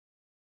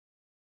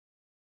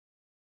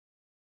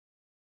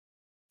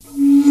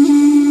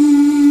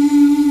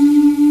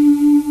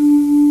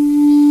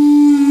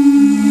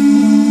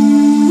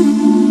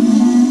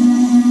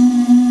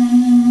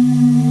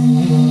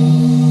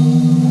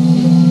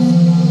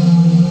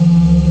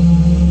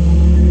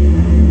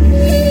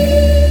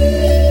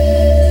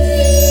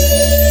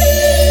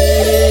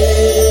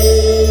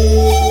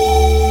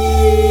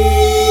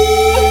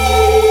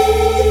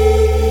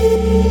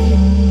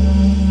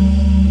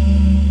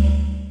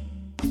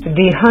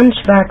The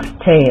Hunchback's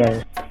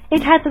Tale.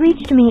 It hath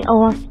reached me,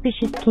 O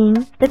auspicious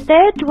king, that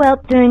there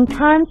dwelt during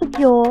times of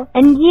yore,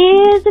 and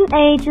years and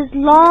ages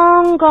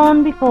long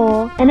gone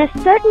before, in a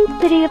certain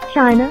city of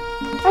China,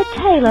 a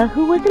tailor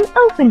who was an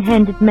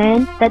open-handed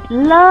man that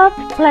loved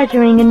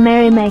pleasuring and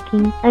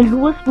merrymaking, and who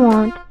was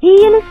wont,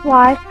 he and his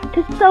wife,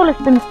 to solace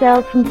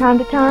themselves from time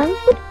to time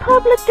with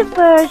public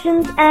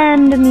diversions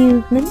and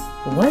amusements.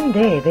 One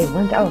day they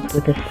went out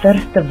with the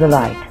thirst of the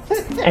light,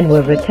 and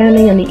were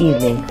returning in the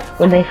evening,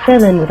 when they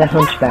fell in with a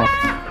hunchback,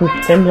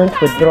 whose semblance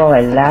would draw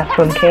a laugh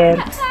from care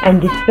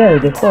and dispel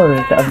the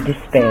horrors of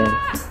despair.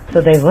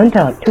 So they went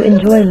out to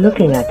enjoy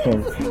looking at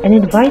him, and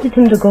invited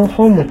him to go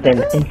home with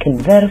them and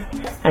converse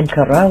and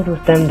carouse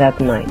with them that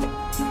night.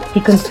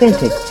 He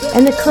consented,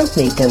 and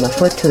accompanied them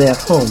afoot to their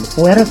home,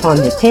 whereupon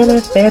the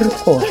tailor fared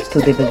forth to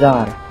the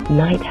bazaar,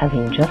 night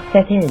having just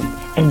set in,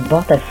 and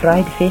bought a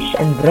fried fish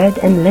and bread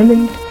and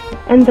lemons,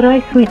 and dry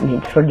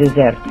sweetmeats for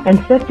dessert,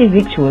 and set the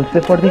victuals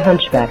before the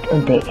hunchback,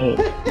 and they ate.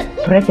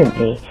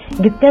 Presently,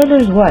 the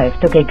tailor's wife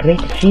took a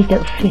great feast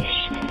of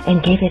fish,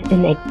 and gave it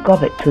in a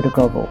gobbet to the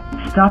gobble,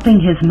 stopping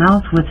his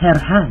mouth with her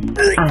hand,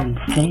 and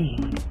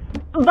saying,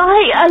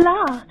 "By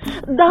Allah,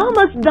 thou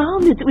must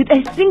down it with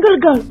a single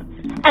gulp,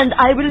 and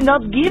I will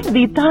not give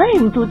thee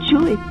time to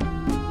chew it."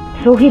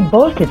 So he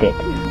bolted it,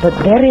 but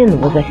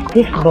therein was a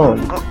stiff bone,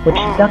 which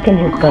stuck in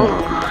his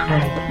gullet,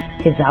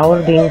 and, his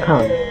hour being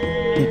come,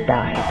 he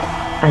died.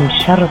 And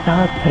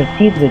Shahrazad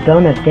perceived the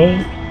dawn of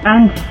day,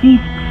 and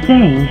ceased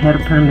saying her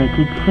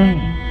permitted say.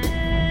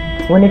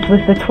 When it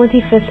was the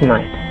 25th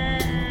night,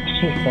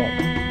 she said,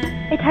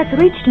 It hath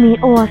reached me,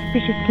 O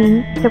auspicious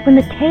king, that when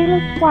the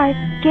tailor's wife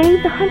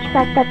gave the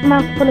hunchback that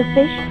mouthful of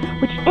fish,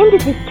 which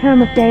ended his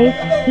term of days,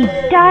 he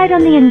died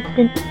on the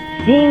instant.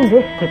 Seeing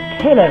this, the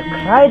tailor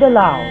cried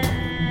aloud,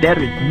 "There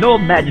is no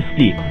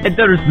majesty, and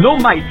there is no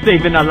might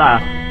save in Allah.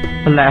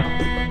 Alas,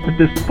 that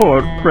this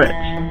poor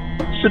wretch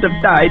should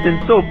have died in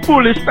so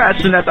foolish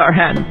fashion at our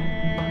hands."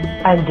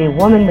 And the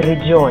woman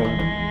rejoined,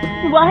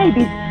 Why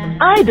this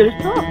idle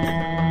talk?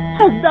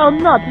 Hast thou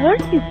not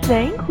heard his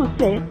saying, who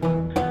said,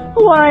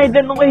 "Why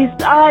then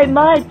waste I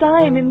my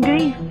time in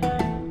grief,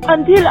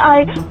 until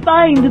I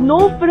find no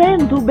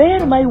friend to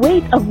bear my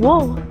weight of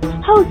woe?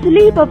 How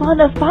sleep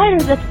upon a fire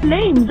that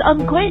flames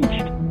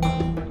unquenched?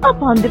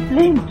 Upon the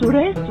flames to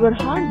rest were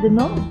hard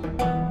enough."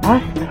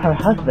 asked her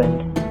husband,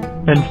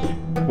 "And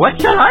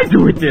what shall I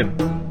do with him?"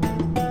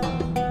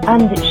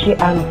 and she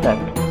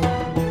answered,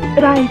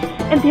 "Rise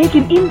and take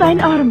him in thine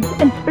arms,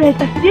 and spread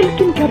a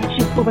silken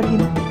kerchief over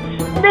him.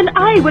 Then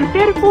I will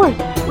fare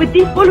forth with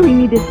thee following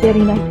me this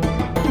very night.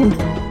 And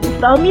if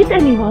thou meet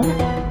anyone,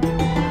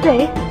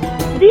 say,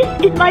 'This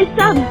is my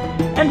son,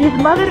 and his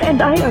mother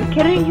and I are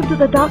carrying him to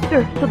the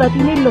doctor so that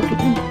he may look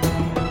at him.'"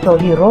 So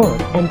he rose,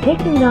 and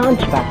taking the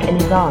hunchback in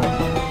his arms,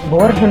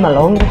 bore him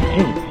along the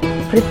streets,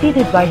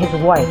 preceded by his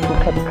wife, who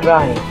kept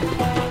crying,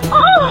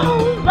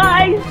 "Oh,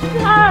 my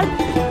son!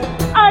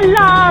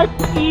 Allah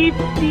keep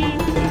thee!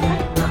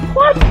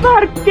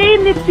 What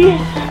paineth thee,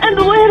 and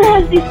where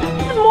has this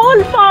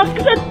smallpox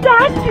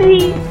attacked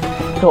thee?"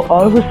 So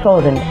all who saw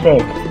them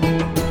said,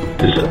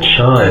 "'Tis a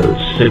child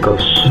sick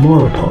of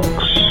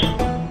smallpox."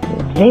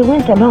 They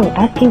went along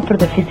asking for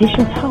the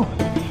physician's house,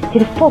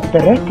 till folk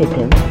directed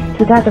them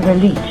to that of a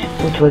leech,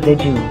 which was a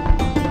Jew.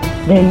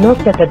 They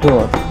knocked at the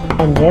door,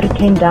 and there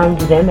came down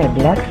to them a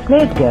black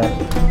slave girl,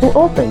 who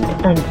opened,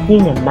 and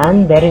seeing a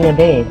man bearing a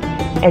babe,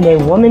 and a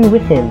woman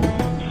with him,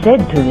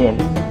 said to them,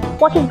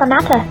 What is the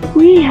matter?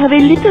 "We have a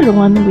little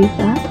one with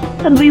us,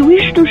 and we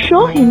wish to show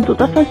him to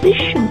the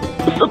physician.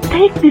 So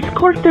take this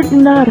quarter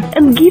dinar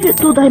and give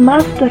it to thy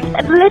master,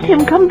 and let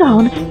him come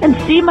down and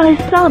see my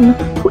son,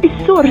 who is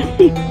sore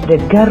sick." The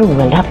girl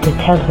went up to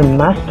tell her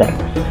master,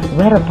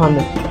 whereupon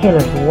the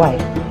tailor's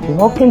wife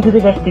walked into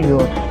the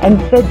vestibule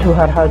and said to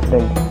her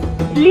husband,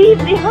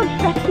 "Leave the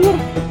hunchback here,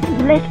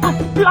 and let us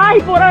fly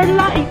for our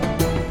life."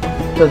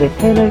 So the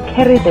tailor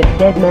carried the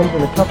dead man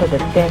to the top of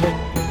the stairs,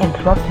 and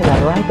propped him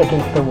right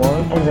against the wall,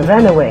 and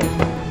ran away,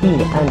 he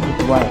and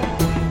his wife.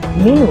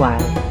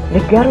 Meanwhile,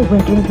 the girl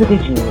went into the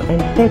Jew,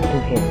 and said to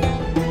him,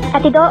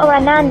 At the door are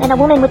a man and a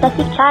woman with a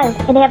sick child,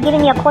 and they have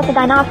given me a quarter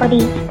dinar for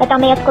thee, that thou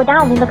mayest go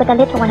down and look at the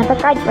little one and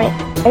prescribe for it.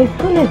 As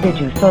soon as the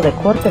Jew saw the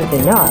quarter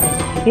dinar,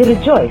 he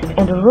rejoiced,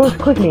 and arose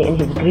quickly in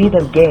his greed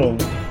of gain,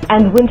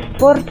 and went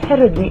forth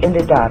hurriedly in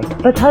the dark.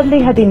 But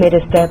hardly had he made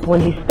a step,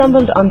 when he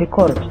stumbled on the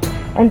corpse,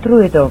 and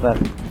threw it over,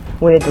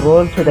 when it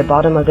rolled to the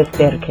bottom of the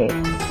staircase.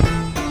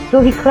 So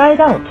he cried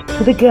out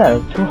to the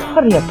girl to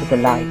hurry up to the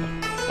light,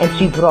 and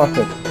she brought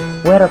it,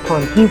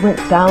 whereupon he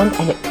went down,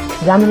 and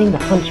examining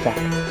the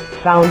hunchback,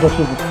 found that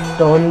he was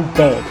stone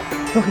dead.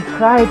 So he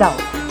cried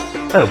out,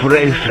 "O for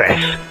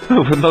Ephraim,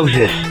 O for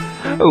Moses,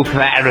 O for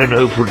Aaron,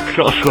 O for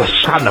Joshua,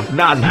 son of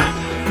Nun,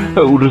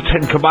 O the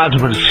 10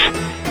 Commandments.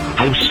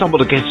 I have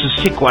stumbled against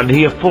a sick one,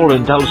 he has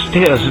fallen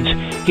downstairs, and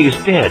he is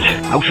dead.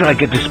 How shall I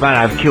get this man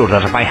I have killed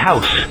out of my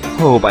house?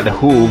 Oh, by the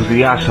hooves,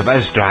 the ass of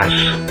Esdras."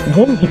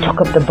 Then he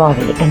took up the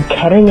body, and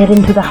carrying it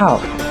into the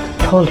house,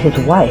 told his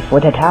wife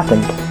what had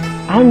happened.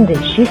 And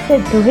she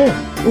said to him,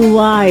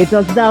 Why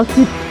dost thou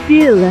sit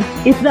still?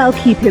 If thou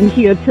keep him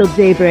here till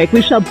daybreak,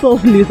 we shall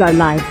both lose our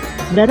lives.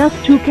 Let us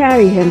two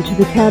carry him to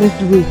the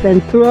terraced roof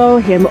and throw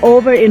him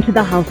over into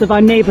the house of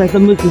our neighbor the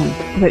Muslim.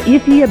 For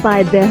if he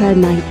abide there a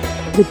night,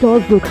 the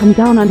dogs will come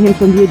down on him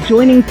from the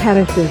adjoining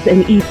terraces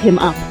and eat him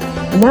up.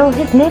 Now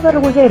his neighbor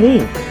was a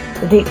Reeve,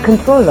 the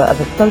controller of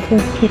the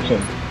Sultan's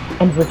kitchen,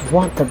 and was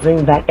wont to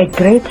bring back a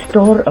great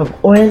store of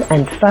oil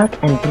and fat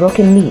and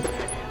broken meats.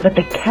 But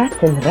the cats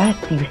and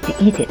rats used to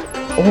eat it,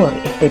 or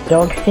if the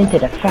dogs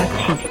scented a fat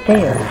sheep's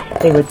tail,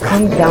 they would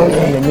come down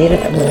from the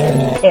nearest roof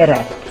and tear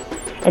at it.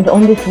 And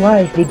on this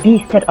wise the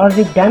beast had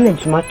already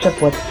damaged much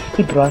of what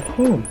he brought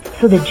home.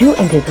 So the Jew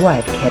and his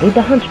wife carried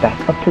the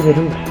hunchback up to the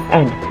roof,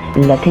 and,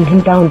 letting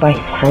him down by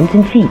his hands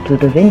and feet through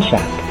the wind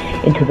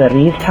shaft into the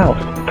Reeve's house,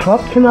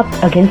 propped him up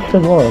against the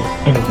wall,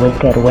 and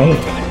went their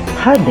ways.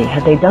 Hardly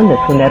had they done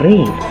this when the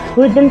Reeve,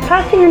 who had been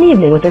passing an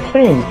evening with his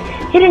friends,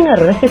 hearing a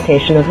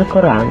recitation of the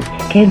Quran,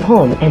 came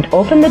home and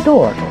opened the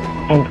door,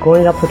 and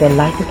going up with a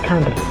lighted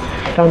candle,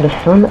 found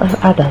the son of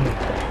Adam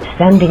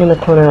standing in the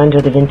corner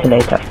under the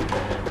ventilator.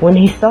 When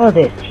he saw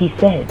this, he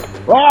said,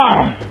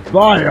 "Ah,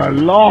 by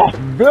Allah,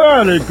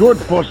 very good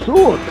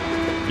forsooth.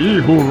 He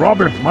who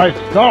robbeth my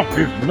stuff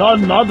is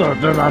none other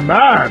than a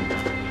man."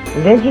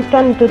 Then he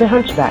turned to the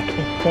hunchback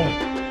and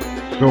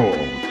said, "So,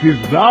 'tis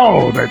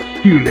thou that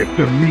stealeth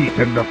the meat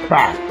and the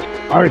fat.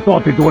 I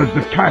thought it was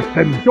the cats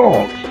and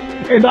dogs,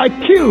 and I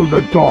killed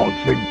the dogs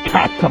and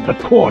cats of the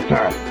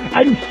quarter,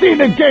 and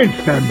sin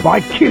against them by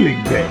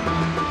killing them.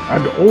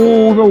 And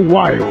all the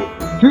while,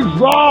 'tis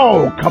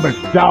thou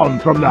comest down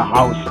from the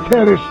house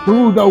terrace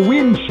through the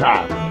wind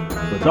shaft.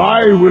 But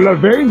I will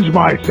avenge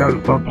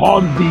myself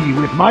upon thee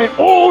with my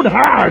own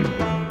hand."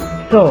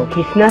 So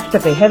he snatched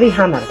up a heavy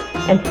hammer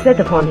and set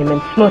upon him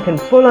and smote him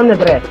full on the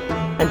breast,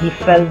 and he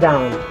fell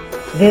down.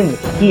 Then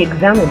he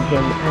examined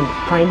him, and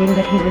finding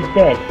that he was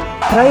dead,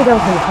 cried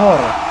out in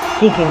horror,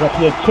 thinking that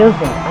he had killed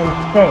him, and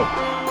said,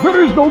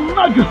 "There is no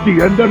majesty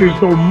and there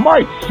is no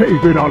might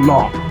save in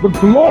Allah, the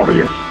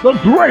glorious, the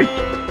great."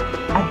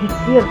 And he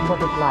feared for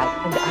his life,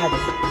 and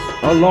added,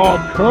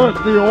 "Allah curse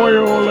the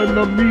oil and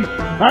the meat,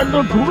 and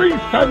the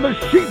grease and the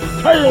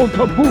sheep's tail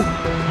to boot.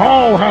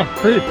 How hath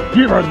fate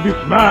given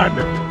this man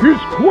his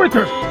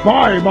quitters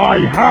by my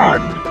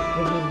hand?"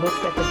 Then he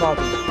looked at the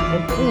body,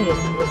 and seeing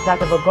it was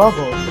that of a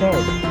gobbo,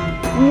 said,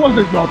 "Was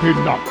it not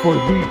enough for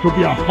thee to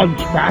be a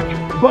hunchback?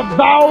 But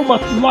thou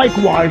must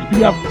likewise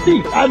be a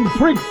thief and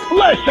drink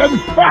flesh and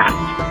fat.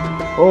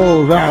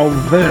 O thou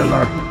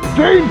veiler,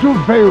 deign to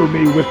veil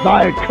me with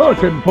thy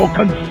curtain for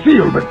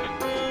concealment."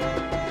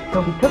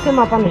 So he took him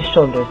up on his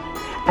shoulders,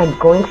 and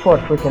going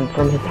forth with him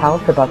from his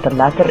house about the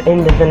latter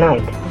end of the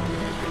night,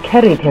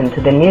 carried him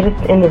to the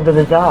nearest end of the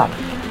bazaar,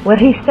 where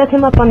he set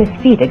him up on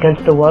his feet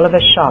against the wall of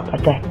a shop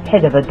at the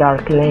head of a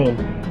dark lane,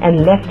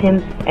 and left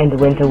him and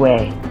went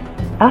away.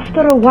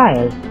 After a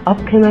while,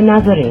 up came a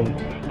Nazarene,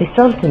 the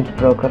Sultan's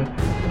broker,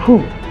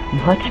 who,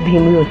 much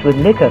bemused with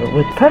liquor,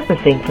 was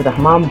purposing for the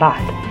hammam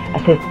bath,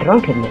 as his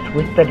drunkenness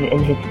whispered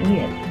in his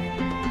ears.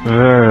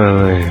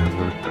 "Verily,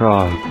 the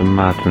call of the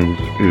mountains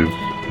is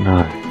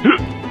nigh."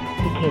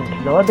 He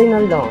came plodding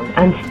along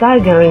and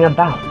staggering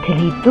about till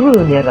he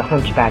drew near the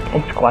hunchback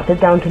and squatted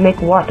down to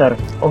make water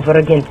over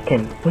against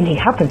him, when he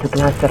happened to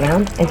glance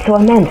around and saw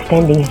a man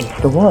standing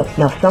against the wall.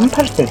 Now some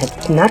person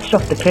had snatched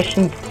off the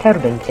Christian's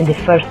turban in the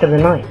first of the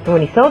night, so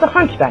when he saw the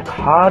hunchback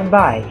hard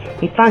by,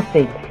 he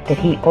fancied that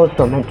he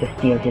also meant to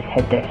steal his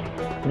headdress.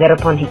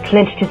 Thereupon he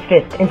clenched his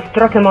fist and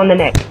struck him on the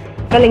neck,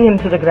 felling him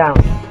to the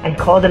ground, and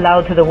called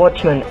aloud to the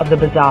watchman of the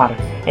bazaar,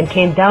 and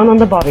came down on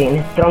the body in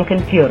his drunken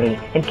fury,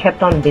 and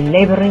kept on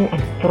belabouring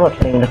and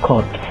throttling the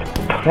corpse.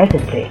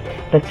 Presently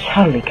the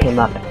Charlie came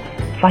up,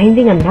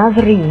 finding a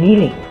Nazarene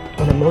kneeling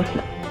on a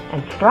Moslem,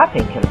 and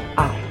strapping him,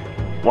 asked,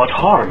 "What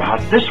harm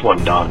hath this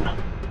one done?"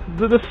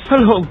 The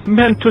fellow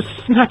meant to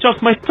snatch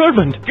off my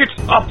turban. "Get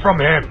up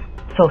from him!"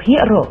 So he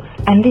arose,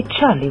 and the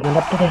Charlie went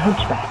up to the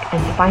hunchback,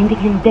 and finding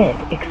him dead,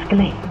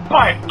 exclaimed,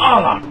 "By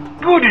Allah,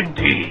 good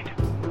indeed!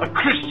 A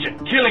Christian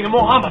killing a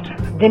Mohammedan!"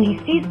 Then he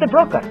seized the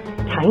broker,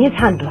 tying his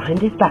hand behind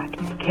his back,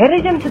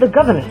 carried him to the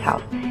governor's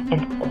house,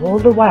 and all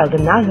the while the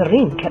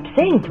Nazarene kept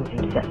saying to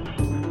himself,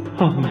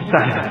 Oh,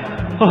 Messiah!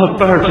 Oh,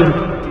 Virgin!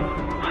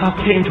 How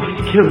came I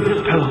to kill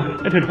this fellow?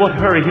 And in what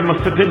hurry he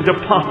must have been to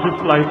pass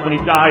his life when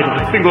he died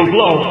in a single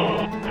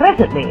blow!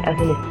 Presently, as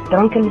in his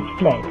drunkenness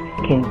fled,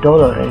 came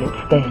dolour in its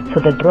stead. So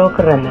the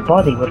broker and the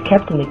body were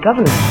kept in the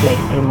governor's place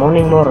till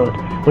morning morrowed,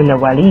 when the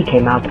wali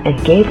came out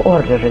and gave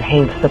order to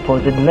hang the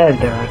supposed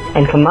murderer,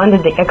 and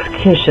commanded the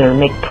executioner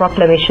make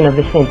proclamation of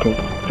the sentence.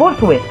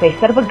 Forthwith they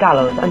set up a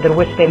gallows, under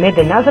which they made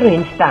the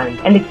Nazarene stand,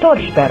 and the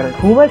torch-bearer,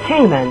 who was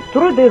hangman,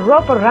 threw the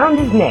rope around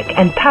his neck,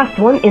 and passed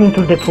one end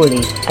through the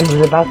pulley, and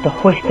was about to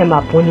hoist him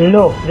up, when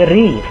lo, the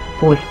Reeve,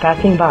 who was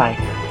passing by,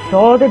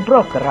 saw the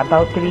broker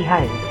about to be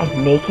hanged,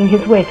 and making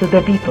his way to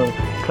the people,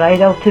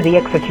 cried out to the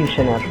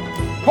executioner,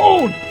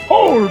 "Hold!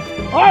 Hold!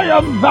 I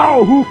am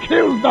thou who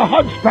killed the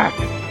hunchback!"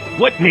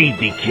 What need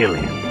thee kill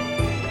him?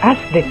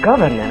 asked the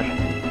governor,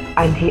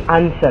 and he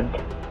answered,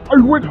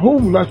 "I went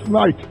home last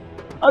night,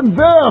 and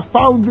there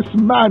found this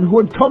man who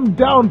had come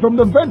down from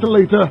the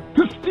ventilator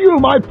to steal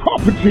my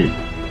property.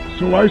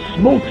 So I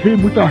smote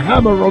him with a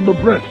hammer on the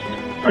breast,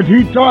 and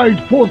he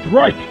died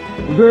forthright.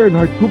 Then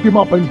I took him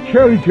up and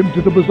carried him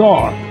to the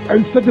bazaar,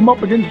 and set him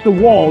up against the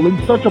wall in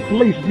such a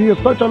place near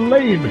such a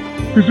lane.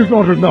 This is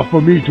not enough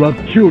for me to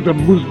have killed a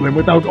Muslim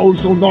without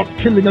also not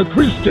killing a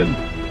Christian.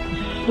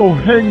 So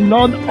hang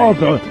none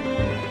other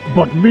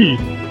but me.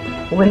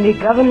 When the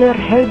governor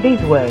heard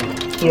these words,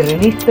 he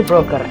released the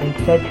broker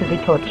and said to the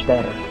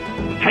torchbearer,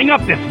 Hang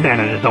up this man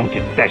on his own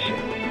confession.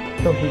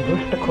 So he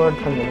loosed the cord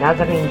from the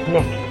Nazarene's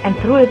neck and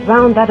threw it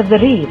round that of the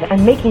Reeve,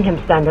 and making him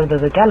stand under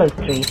the gallows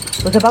tree,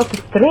 was about to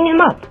string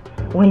him up,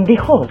 when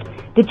behold,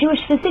 the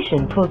Jewish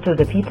physician pulled through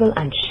the people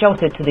and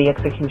shouted to the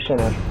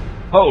executioner,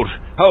 Hold!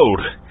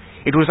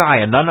 It was I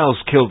and none else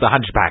killed the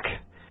hunchback.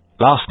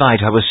 Last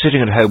night I was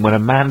sitting at home when a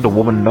man and a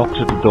woman knocked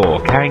at the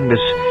door, carrying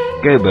this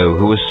gobo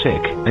who was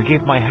sick, and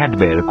gave my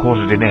handmaid a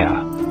quarter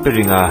dinar,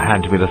 bidding her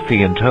hand me the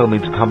fee and told me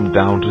to come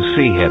down to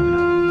see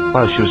him.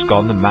 While she was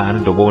gone, the man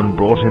and a woman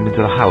brought him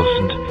into the house,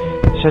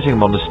 and setting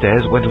him on the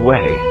stairs, went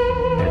away.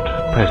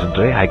 And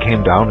presently I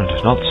came down,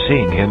 and not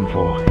seeing him,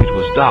 for it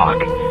was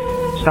dark,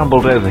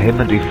 stumbled over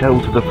him, and he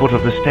fell to the foot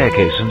of the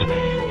staircase,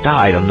 and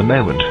died on the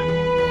moment.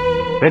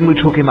 Then we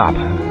took him up,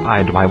 I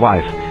and my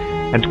wife,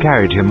 and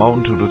carried him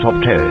on to the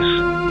top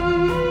terrace.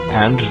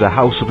 And the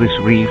house of this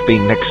Reeve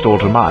being next door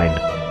to mine,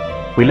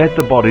 we let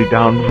the body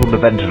down from the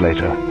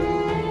ventilator.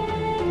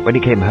 When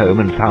he came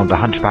home and found the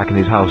hunchback in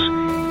his house,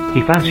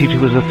 he fancied he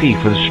was a thief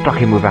and struck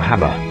him with a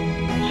hammer,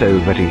 so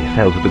that he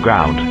fell to the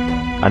ground,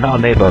 and our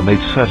neighbour made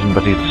certain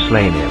that he had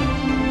slain him.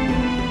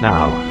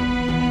 Now,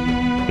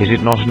 is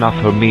it not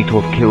enough for me to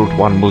have killed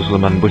one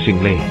Muslim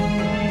unwittingly,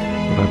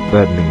 without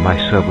burdening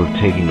myself with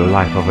taking the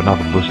life of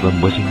another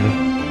Muslim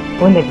wittingly?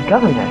 When the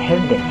governor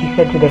heard this, he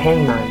said to the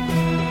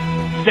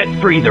hangman,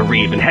 Set free the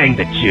Reeve and hang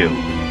the Jew.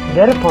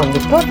 Thereupon the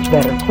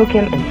torchbearer took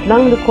him and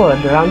slung the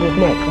cord around his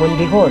neck, when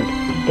behold,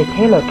 the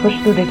tailor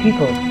pushed through the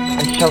people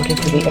and shouted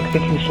to the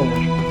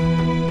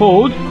executioner,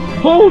 Hold!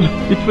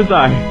 It was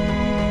I,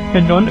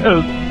 and none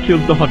else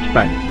killed the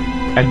hunchback,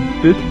 and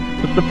this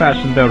was the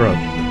fashion thereof.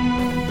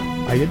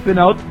 I had been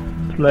out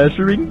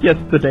pleasuring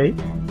yesterday,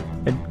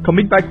 and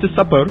coming back to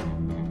supper,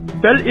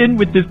 fell in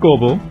with this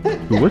gobo,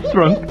 who was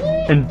drunk,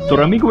 and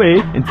drumming away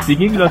and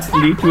singing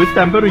lustily to his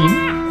tambourine.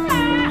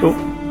 So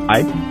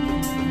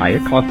I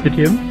accosted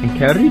him and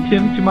carried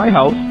him to my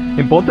house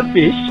and bought a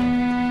fish,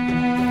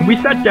 and we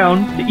sat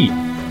down to eat.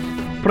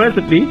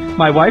 Presently,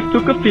 my wife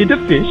took a feed of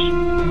fish,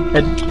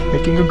 and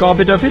making a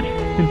gobbet of it,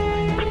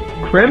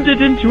 and crammed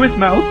it into his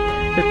mouth,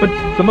 but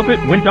some of it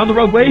went down the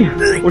wrong way,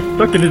 or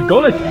stuck in his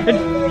gullet,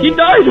 and he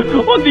died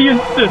on the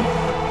instant.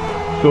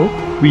 So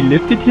we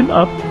lifted him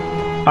up,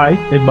 I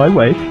and my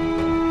wife,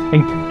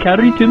 and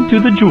carried him to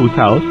the Jew's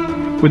house,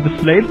 where the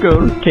slave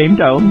girl came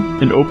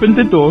down and opened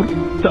the door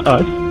to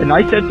us, and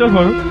I said to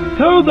her,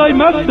 Tell thy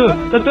master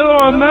that there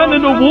are a man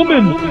and a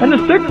woman, and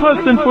a sick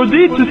person for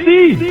thee to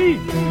see.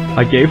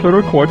 I gave her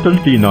a quarter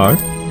dinar,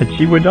 and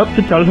she went up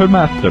to tell her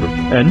master,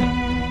 and,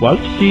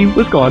 whilst she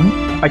was gone,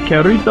 I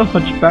carried the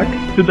hunchback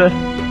to the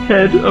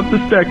head of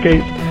the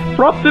staircase,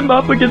 propped him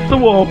up against the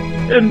wall,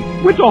 and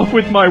went off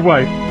with my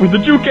wife. When the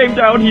Jew came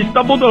down, he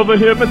stumbled over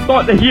him and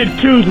thought that he had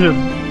killed him.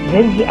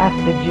 Then he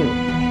asked the Jew,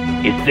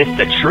 Is this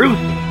the truth?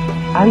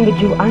 and the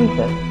Jew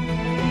answered.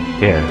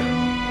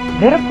 Yes.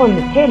 Thereupon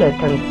the tailor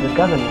turned to the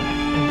governor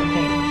and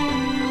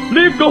said,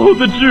 Leave go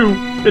the Jew,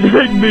 and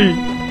hang me.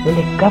 When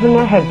the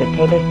governor heard the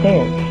tailor's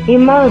tale, he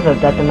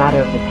marveled at the matter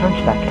of the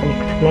hunchback and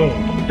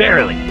exclaimed.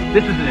 Verily,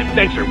 this is an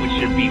adventure which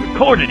should be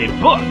recorded in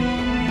books.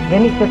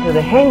 Then he said to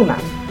the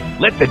hangman,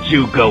 Let the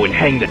Jew go and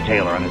hang the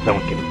tailor on his own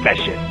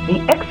confession.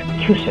 The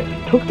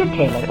executioner took the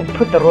tailor and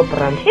put the rope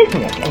around his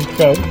neck and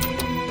said,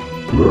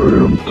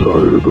 I am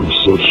tired of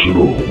such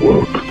slow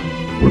work.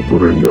 We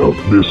bring out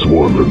this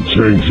one and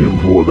change him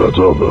for that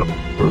other,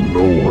 and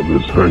no one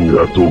is hanged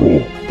at all.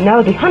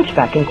 Now the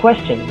hunchback in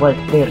question was,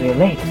 they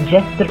relate,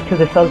 jester to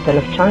the Sultan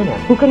of China,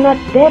 who could not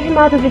bear him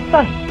out of his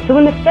sight. So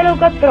when the fellow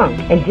got drunk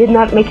and did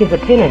not make his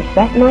appearance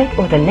that night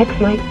or the next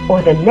night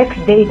or the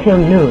next day till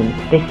noon,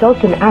 the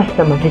Sultan asked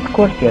some of his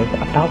courtiers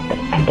about them,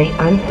 and they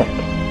answered,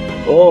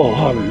 Oh,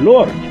 our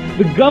lord,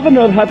 the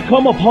governor hath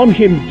come upon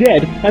him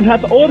dead, and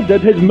hath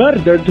ordered his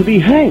murderer to be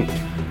hanged.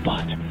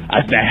 But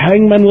as the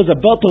hangman was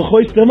about to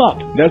hoist him up,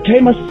 there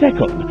came a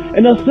second,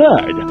 and a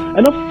third,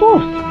 and a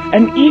fourth,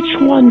 and each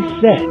one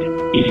said,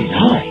 It is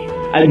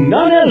I, and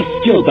none else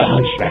killed the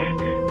hunchback.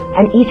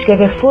 and each gave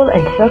a full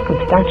and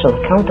circumstantial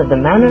account of the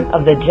manner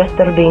of the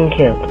jester being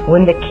killed.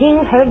 When the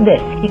king heard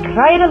this, he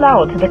cried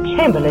aloud to the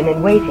chamberlain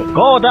in waiting.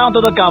 Go down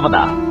to the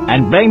governor,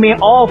 and bring me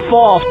all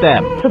 4 of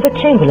them. So the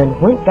chamberlain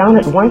went down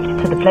at once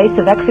to the place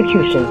of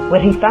execution,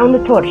 where he found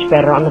the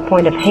torchbearer on the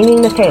point of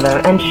hanging the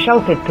tailor, and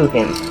shouted to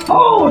him,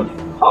 Hold!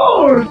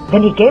 Hold!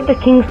 Then he gave the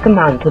king's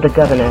command to the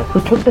governor,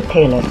 who took the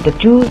tailor, the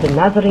Jew, the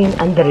Nazarene,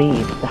 and the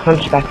Reeve, the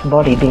hunchback's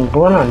body being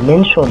borne on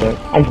men's shoulders,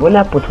 and went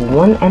up with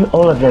one and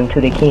all of them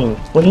to the king.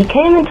 When he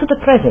came into the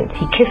presence,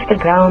 he kissed the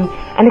ground,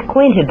 and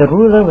acquainted the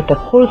ruler with the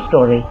whole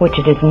story, which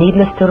it is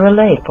needless to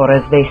relate, for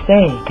as they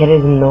say, there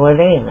is no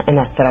avail in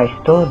a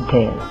thrice-told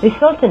tale. The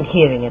Sultan,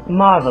 hearing it,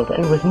 marveled,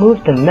 and was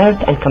moved to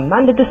mirth, and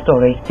commanded the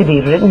story to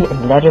be written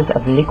in letters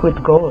of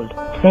liquid gold,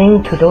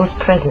 saying to those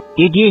present,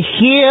 Did you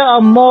hear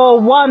a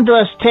more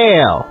wondrous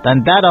tale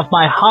than that of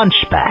my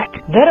hunchback?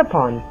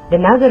 Thereupon the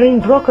Nazarene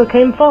broker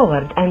came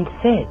forward and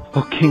said,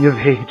 O King of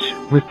Age,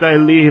 with thy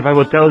leave I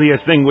will tell thee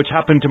a thing which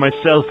happened to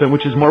myself, and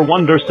which is more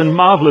wondrous and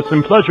marvellous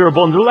and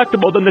pleasurable and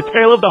delectable than the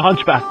tale of the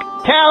hunchback.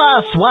 Tell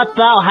us what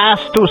thou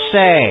hast to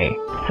say.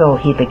 So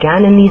he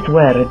began in these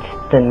words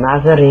the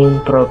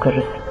Nazarene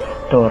broker's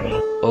story.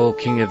 O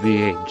King of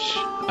the Age,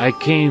 I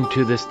came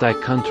to this thy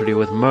country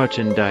with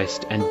merchandise,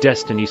 and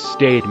destiny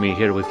stayed me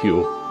here with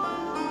you.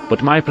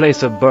 But my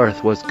place of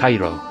birth was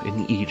Cairo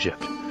in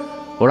Egypt,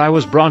 where I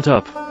was brought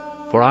up,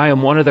 for I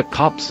am one of the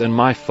Copts, and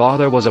my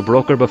father was a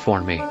broker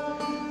before me.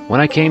 When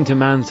I came to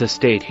man's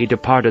estate, he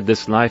departed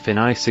this life, and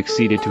I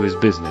succeeded to his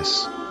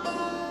business.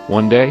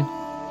 One day,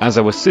 as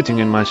I was sitting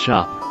in my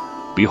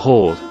shop,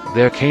 behold,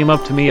 there came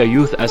up to me a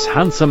youth as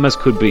handsome as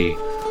could be,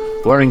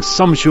 wearing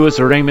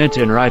sumptuous raiment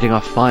and riding a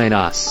fine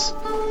ass.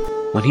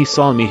 When he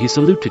saw me, he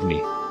saluted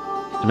me,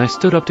 and I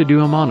stood up to do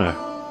him honor.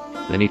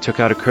 Then he took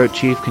out a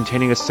kerchief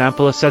containing a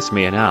sample of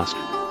sesame and asked,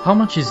 How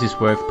much is this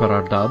worth per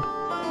ardab?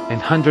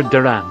 100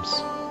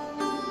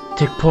 dirhams.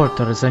 Take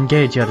porters and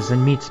gaugers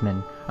and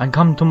meatsmen, and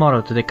come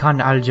tomorrow to the Khan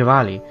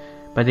al-Jawali,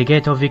 by the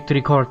gate of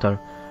Victory Quarter,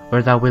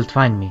 where thou wilt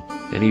find me.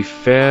 Then he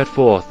fared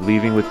forth,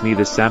 leaving with me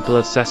the sample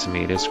of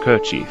sesame and his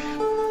kerchief.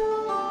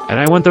 And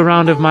I went the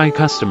round of my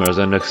customers,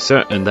 and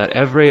ascertained that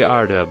every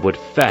ardab would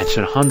fetch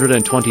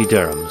 120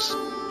 dirhams.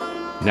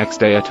 Next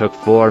day I took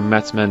 4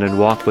 Metsmen and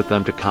walked with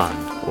them to Khan,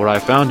 where I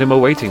found him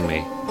awaiting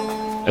me.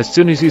 As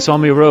soon as he saw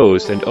me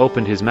rose and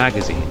opened his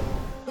magazine,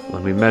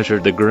 when we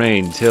measured the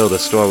grain till the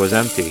store was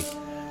empty,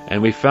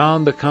 and we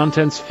found the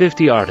contents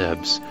 50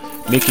 ardabs,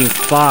 making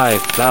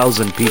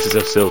 5,000 pieces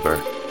of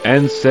silver.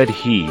 And said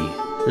he,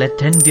 Let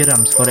 10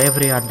 dirhams for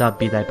every ardab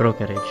be thy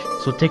brokerage.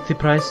 So take the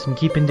price and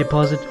keep in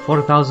deposit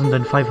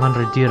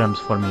 4,500 dirhams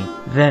for me.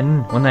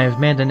 Then, when I have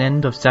made an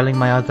end of selling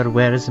my other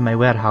wares in my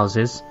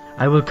warehouses,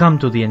 I will come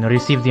to thee and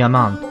receive the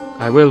amount.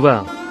 I will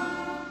well,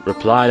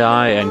 replied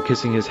I, and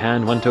kissing his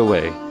hand went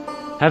away,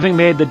 having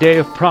made the day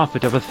of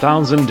profit of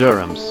 1,000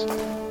 dirhams.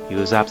 He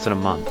was absent a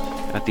month,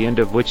 at the end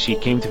of which he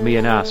came to me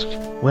and asked,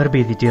 Where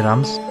be the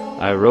dirhams?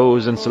 I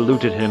rose and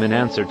saluted him and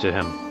answered to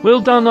him,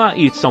 Wilt thou not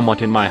eat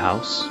somewhat in my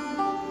house?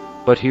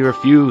 But he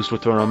refused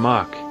with a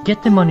remark,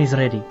 Get the monies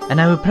ready,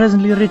 and I will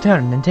presently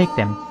return and take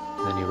them.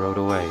 Then he rode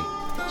away.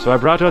 So I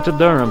brought out the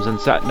dirhams and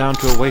sat down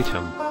to await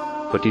him.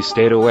 But he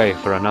stayed away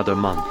for another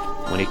month,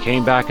 when he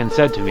came back and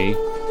said to me,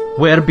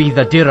 Where be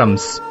the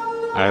dirhams?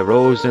 I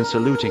rose and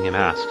saluting him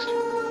asked,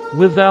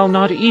 Wilt thou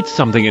not eat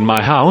something in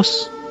my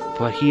house?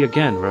 But he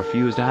again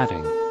refused,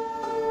 adding,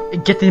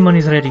 Get the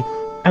monies ready.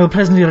 I will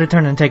presently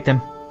return and take them.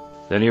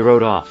 Then he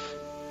rode off.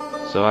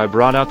 So I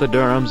brought out the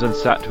dirhams and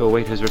sat to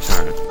await his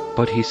return.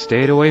 But he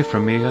stayed away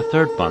from me a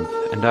 3rd month,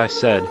 and I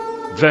said,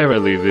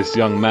 Verily this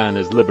young man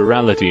is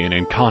liberality in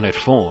incarnate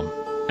form.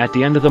 At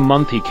the end of the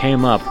month he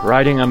came up,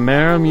 riding a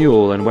mare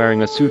mule and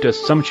wearing a suit of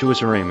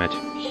sumptuous raiment.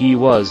 He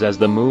was as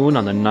the moon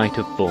on the night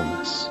of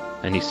fullness,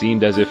 and he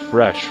seemed as if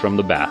fresh from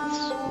the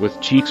baths, with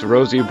cheeks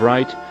rosy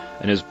bright,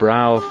 and his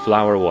brow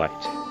flower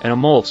white, and a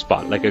mole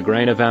spot like a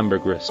grain of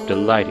ambergris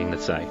delighting the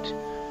sight,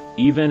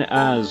 even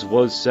as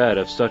was said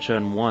of such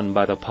an one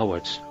by the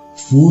poets.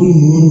 Full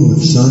moon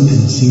with sun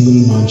and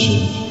single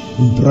mansion,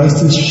 in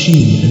brightest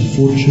sheen and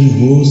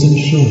fortune rose and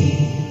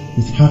shone,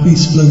 with happy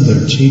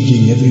splendor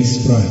changing every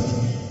sprite.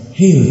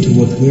 Hail to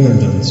what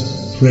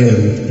guerdons, prayer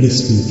with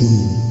blissful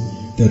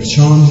boon. Their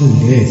charms and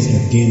grace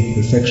have gained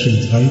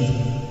perfection's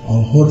height,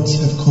 all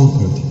hearts have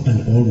conquered,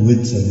 and all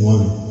wits have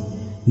won.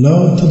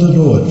 Laud to the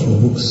Lord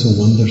for books so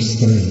wondrous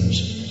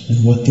strange,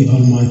 and what the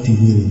Almighty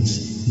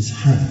wills, his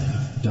hand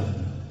hath done.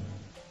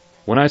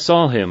 When I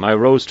saw him, I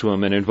rose to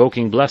him, and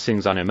invoking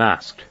blessings on him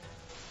asked,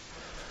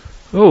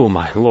 O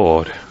my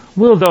lord,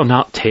 wilt thou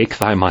not take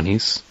thy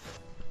monies?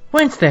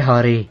 Whence the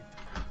hurry?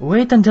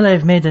 Wait until I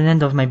have made an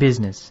end of my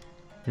business.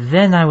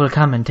 Then I will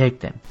come and take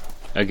them.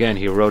 Again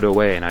he rode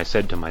away, and I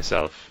said to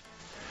myself,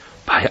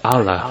 By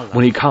Allah,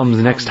 when he comes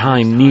next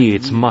time,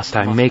 needs must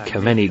I make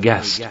him any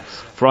guest,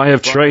 for I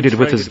have traded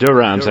with his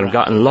dirhams and have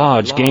gotten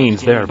large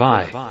gains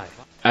thereby.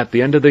 At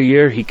the end of the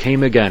year he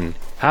came again,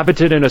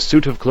 habited in a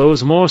suit of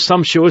clothes more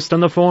sumptuous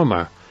than the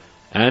former,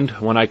 and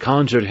when I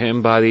conjured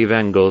him by the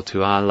evangel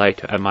to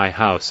alight at my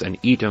house and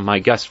eat of my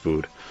guest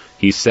food,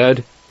 he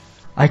said,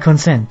 I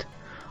consent,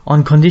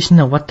 on condition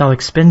that what thou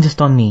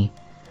expendest on me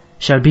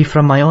shall be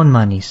from my own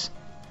monies,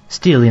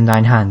 still in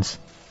thine hands.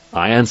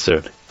 I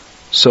answered,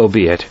 So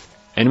be it,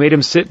 and made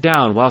him sit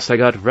down whilst I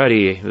got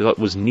ready what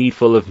was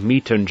needful of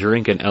meat and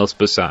drink and else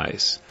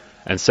besides,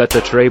 and set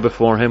the tray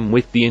before him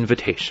with the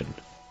invitation.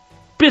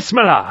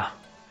 Bismillah!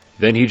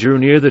 Then he drew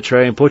near the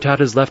tray and put out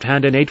his left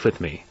hand and ate with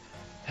me.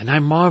 And I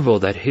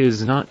marveled at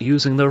his not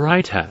using the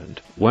right hand.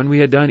 When we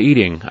had done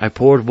eating, I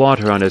poured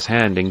water on his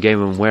hand and gave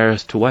him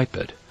wherewith to wipe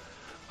it.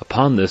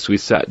 Upon this we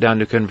sat down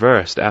to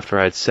converse after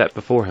I had set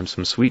before him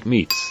some sweet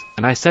meats.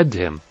 And I said to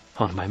him,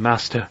 O my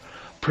master,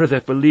 prithee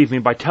believe me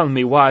by telling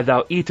me why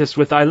thou eatest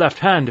with thy left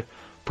hand.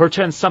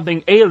 Perchance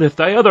something aileth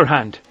thy other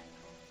hand.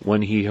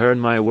 When he heard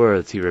my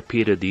words, he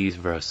repeated these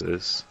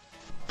verses.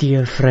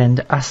 Dear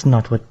friend, ask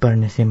not what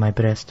burneth in my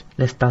breast,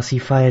 lest thou see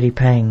fiery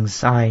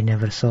pangs I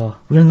never saw.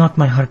 Will not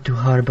my heart to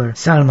harbour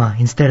Salma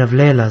instead of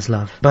Layla's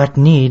love, but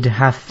need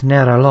hath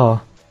ne'er a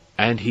law.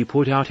 And he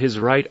put out his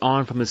right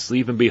arm from his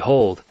sleeve, and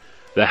behold,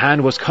 the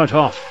hand was cut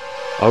off,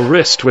 a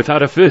wrist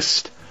without a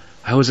fist.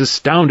 I was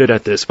astounded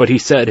at this, but he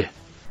said,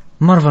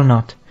 Marvel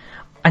not,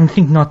 and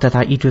think not that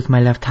I eat with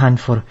my left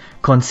hand for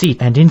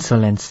conceit and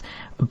insolence,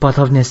 but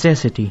of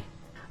necessity.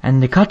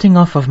 And the cutting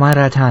off of my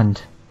right hand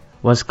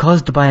was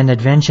caused by an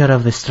adventure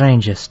of the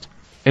strangest.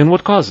 And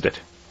what caused it?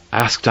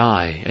 Asked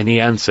I, and he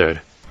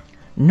answered,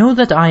 Know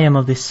that I am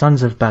of the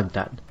sons of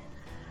Baghdad,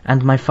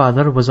 and my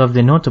father was of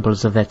the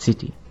notables of that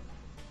city.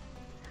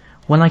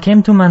 When I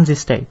came to man's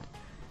estate,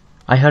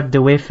 I heard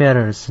the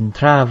wayfarers and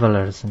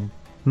travellers and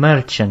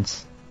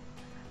merchants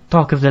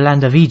talk of the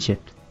land of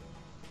Egypt,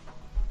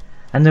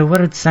 and their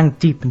words sank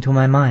deep into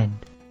my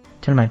mind,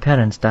 till my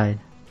parents died,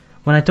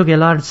 when I took a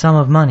large sum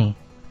of money,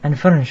 and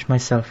furnished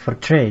myself for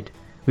trade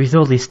with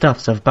all the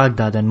stuffs of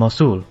Baghdad and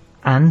Mosul,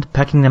 and,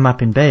 packing them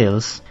up in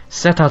bales,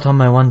 set out on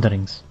my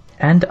wanderings.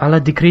 And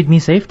Allah decreed me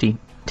safety,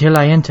 till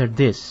I entered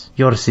this,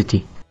 your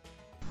city.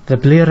 The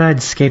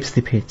blear-eyed scapes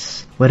the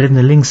pits, wherein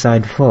the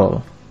lynx-eyed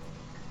fall,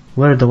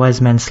 where the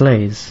wise man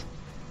slays,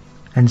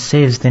 and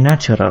saves the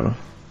natural.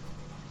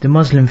 The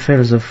Muslim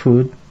fails of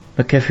food,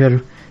 the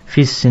Kafir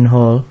feasts in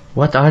hall.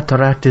 What art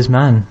or act is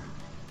man?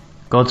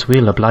 God's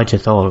will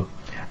obligeth all.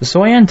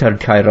 So I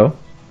entered Cairo,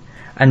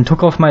 and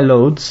took off my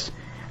loads,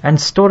 and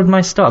stored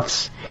my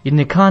stuffs in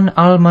the Khan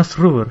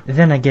al-Masrur.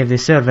 Then I gave the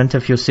servant a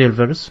few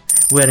silvers,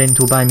 wherein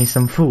to buy me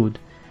some food,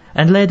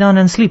 and lay down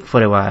and sleep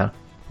for a while.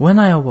 When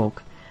I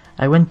awoke,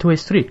 I went to a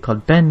street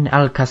called Ben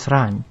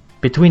al-Kasran,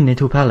 between the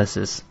two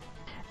palaces,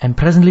 and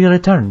presently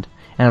returned,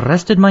 and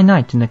rested my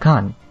night in the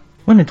Khan.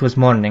 When it was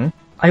morning,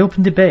 I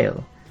opened the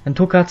bale, and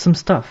took out some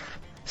stuff,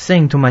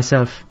 saying to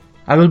myself,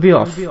 I will be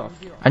off,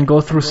 and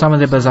go through some of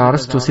the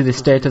bazaars to see the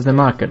state of the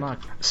market.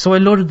 So I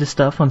loaded the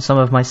stuff on some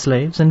of my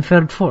slaves, and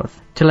fared forth,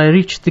 till I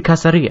reached the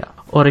Kasaria,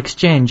 or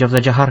exchange of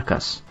the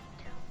Jaharkas,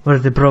 where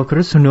the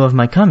brokers who knew of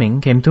my coming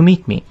came to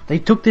meet me. They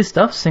took the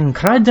stuffs and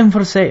cried them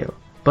for sale,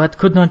 but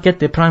could not get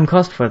the prime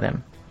cost for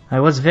them. I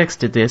was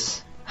vexed at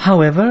this.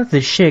 However,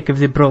 the sheikh of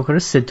the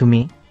brokers said to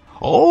me,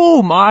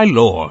 O my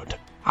lord,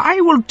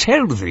 I will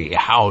tell thee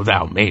how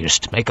thou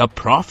mayest make a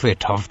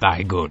profit of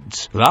thy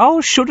goods.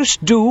 Thou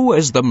shouldest do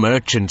as the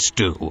merchants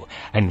do,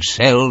 and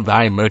sell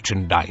thy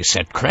merchandise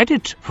at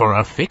credit for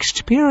a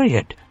fixed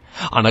period,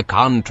 on a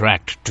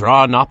contract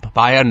drawn up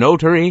by a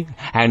notary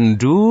and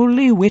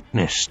duly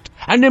witnessed,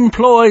 and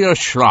employ a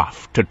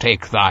shroff to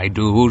take thy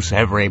dues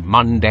every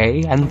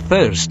Monday and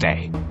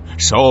Thursday.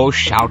 So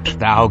shalt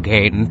thou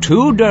gain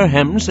 2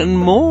 dirhams and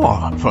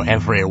more for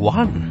every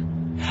one.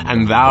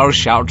 And thou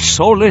shalt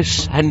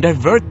solace and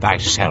divert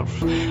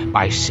thyself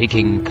by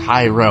seeking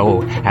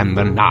Cairo and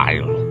the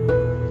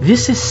Nile.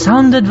 This is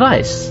sound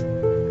advice,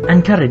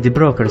 and carried the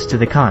brokers to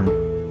the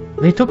Khan.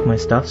 They took my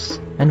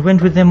stuffs, and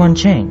went with them on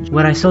change,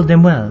 where I sold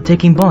them well,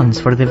 taking bonds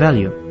for the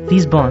value.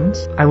 These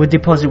bonds I would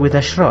deposit with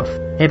a shroff,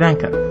 a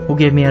banker, who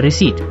gave me a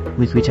receipt,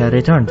 with which I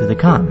returned to the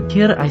Khan.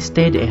 Here I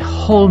stayed a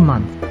whole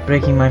month,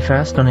 breaking my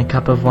fast on a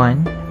cup of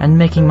wine, and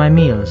making my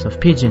meals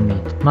of pigeon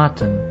meat,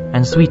 mutton,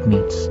 and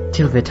sweetmeats,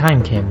 till the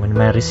time came when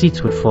my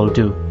receipts would fall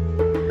due.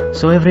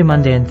 So every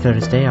Monday and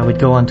Thursday I would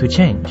go on to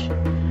change,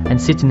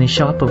 and sit in the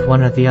shop of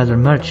one of the other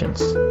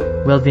merchants,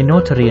 while the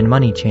notary and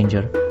money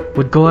changer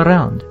would go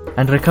around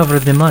and recover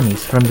the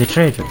monies from the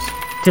traders,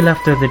 till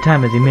after the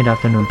time of the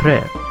mid-afternoon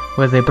prayer,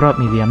 where they brought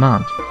me the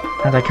amount,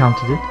 and I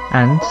counted it,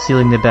 and,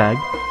 sealing the bag,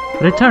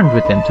 returned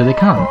with them to the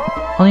Khan.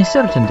 On a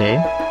certain day,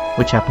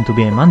 which happened to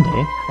be a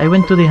Monday, I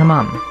went to the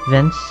hammam,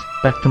 thence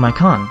back to my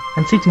Khan,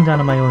 and sitting down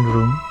in my own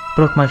room,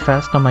 broke my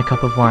fast on my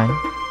cup of wine,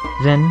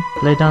 then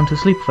lay down to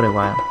sleep for a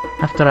while.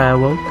 After I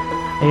awoke,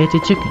 I ate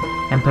a chicken,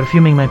 and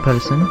perfuming my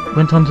person,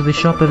 went on to the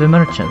shop of a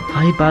merchant,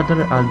 Hai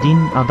Badr al-Din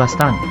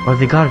al-Bastani, or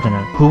the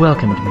gardener, who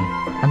welcomed me,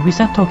 and we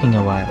sat talking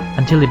a while,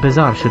 until the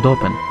bazaar should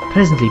open.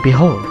 Presently,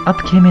 behold, up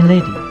came a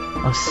lady,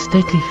 of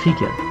stately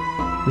figure,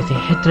 with a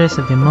headdress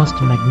of the most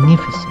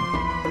magnificent,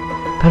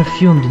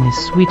 perfumed in the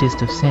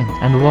sweetest of scent,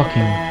 and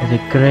walking with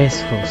a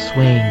graceful,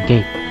 swaying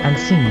gait. And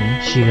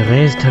singing, she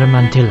raised her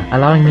mantilla,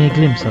 allowing me a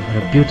glimpse of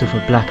her beautiful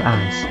black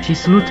eyes. She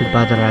saluted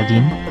Badr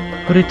al-Din,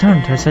 who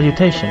returned her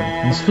salutation,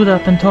 and stood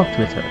up and talked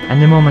with her.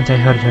 And the moment I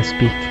heard her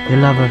speak, the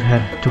love of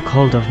her took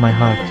hold of my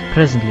heart.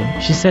 Presently,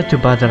 she said to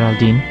Badr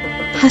al-Din,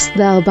 Hast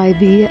thou by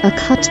thee a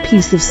cut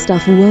piece of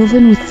stuff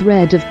woven with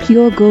thread of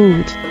pure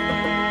gold?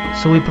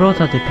 So we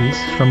brought out a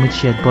piece from which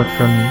she had bought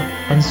from me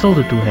and sold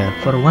it to her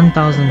for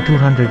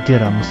 1,200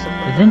 dirhams.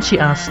 Then she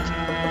asked,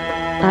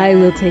 I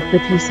will take the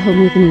piece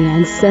home with me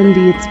and send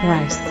thee its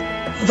price.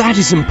 That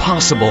is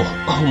impossible,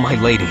 oh my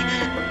lady.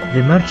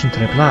 The merchant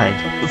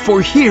replied,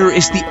 For here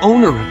is the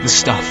owner of the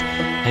stuff,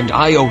 and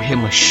I owe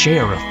him a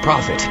share of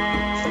profit.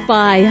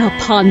 Fie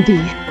upon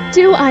thee!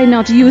 Do I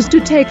not use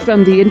to take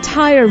from thee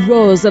entire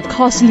rows of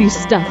costly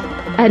stuff,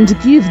 and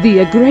give thee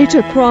a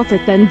greater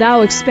profit than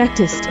thou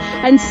expectest,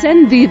 and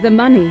send thee the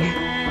money?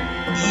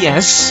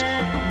 Yes,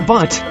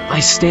 but I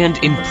stand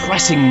in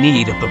pressing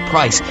need of the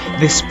price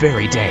this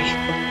very day.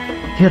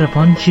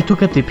 Hereupon she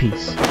took up the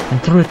piece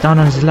and threw it down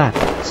on his lap,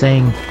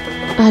 saying,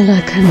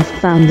 Allah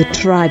confound the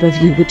tribe of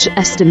you which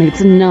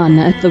estimates none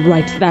at the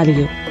right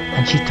value.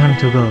 And she turned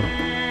to go,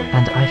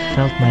 and I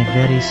felt my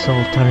very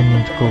soul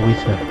turning to go with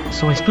her.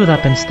 So I stood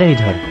up and stayed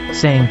her,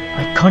 saying,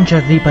 I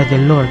conjure thee by the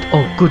Lord,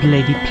 O good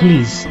lady,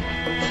 please,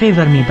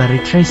 favor me by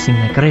retracing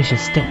thy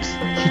gracious steps.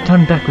 She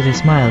turned back with a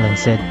smile and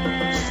said,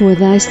 For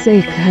thy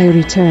sake I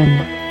return.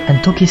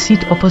 And took a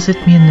seat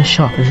opposite me in the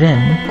shop.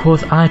 Then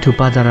quoth I to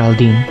Badr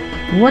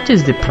al-Din, What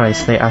is the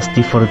price they asked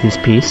thee for this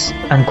piece?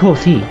 And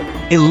quoth he,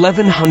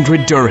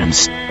 1,100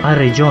 dirhams. I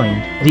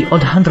rejoined, The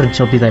odd 100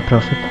 shall be thy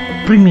profit.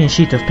 Bring me a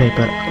sheet of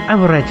paper, I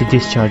will write a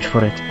discharge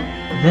for it.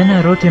 Then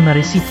I wrote him a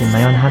receipt in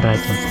my own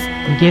handwriting,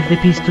 and gave the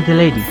piece to the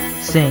lady,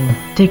 saying,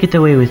 Take it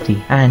away with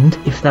thee, and,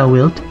 if thou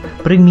wilt,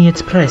 bring me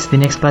its price the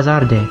next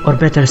bazaar day, or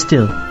better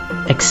still,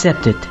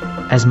 accept it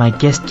as my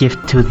guest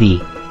gift to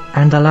thee.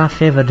 And Allah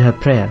favoured her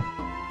prayer.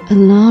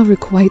 Allah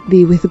requite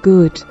thee with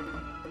good,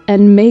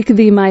 and make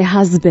thee my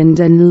husband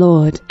and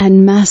lord,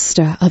 and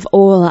master of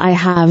all I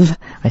have.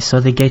 I saw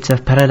the gates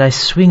of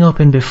paradise swing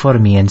open before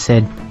me, and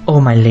said, O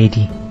my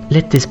lady,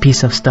 let this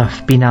piece of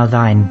stuff be now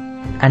thine,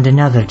 and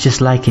another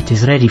just like it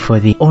is ready for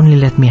thee. Only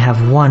let me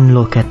have one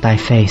look at thy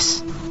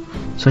face.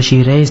 So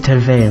she raised her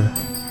veil,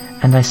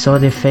 and I saw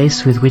the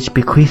face with which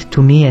bequeathed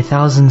to me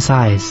 1,000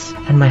 sighs,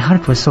 and my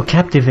heart was so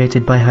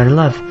captivated by her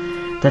love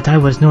that I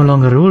was no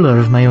longer ruler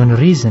of my own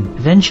reason.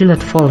 Then she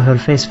let fall her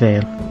face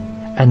veil,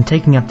 and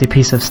taking up the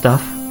piece of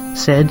stuff,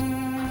 said,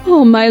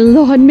 O my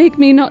lord, make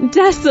me not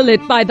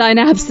desolate by thine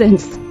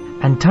absence,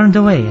 and turned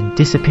away and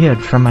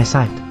disappeared from my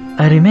sight.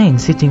 I remained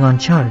sitting on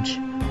charge,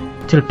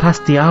 till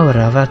past the hour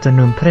of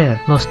afternoon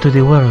prayer, lost to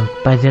the world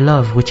by the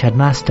love which had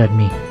mastered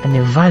me, and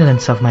the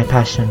violence of my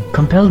passion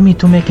compelled me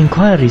to make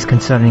inquiries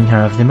concerning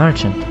her of the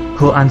merchant,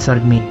 who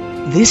answered me,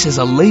 This is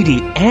a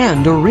lady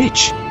and a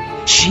rich.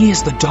 She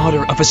is the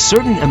daughter of a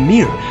certain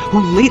emir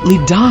who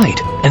lately died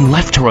and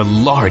left her a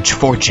large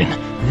fortune.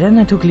 Then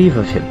I took leave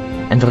of him,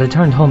 and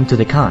returned home to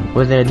the Khan,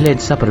 where they had laid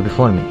supper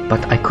before me.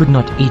 But I could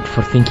not eat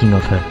for thinking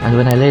of her, and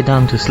when I lay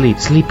down to sleep,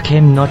 sleep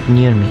came not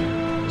near me.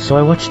 So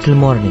I watched till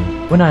morning,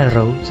 when I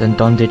arose and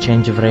donned a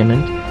change of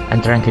raiment,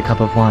 and drank a cup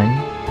of wine,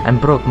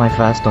 and broke my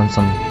fast on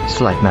some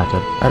slight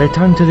matter. I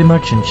returned to the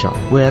merchant shop,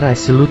 where I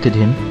saluted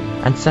him,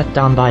 and sat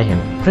down by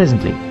him.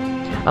 Presently,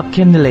 up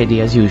came the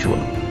lady as usual,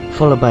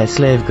 followed by a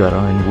slave girl,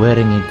 and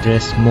wearing a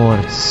dress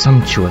more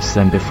sumptuous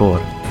than before.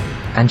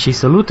 And she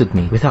saluted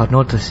me without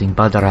noticing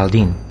Badr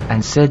al-Din,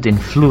 and said in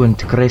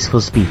fluent,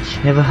 graceful speech,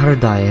 Never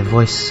heard I a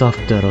voice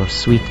softer or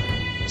sweeter.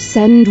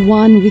 Send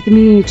one with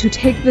me to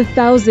take the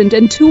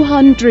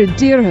 1,200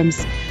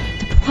 dirhams,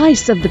 the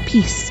price of the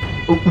piece.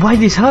 Why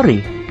this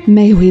hurry?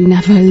 May we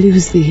never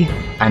lose thee.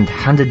 And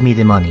handed me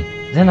the money.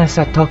 Then I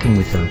sat talking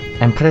with her,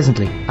 and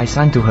presently I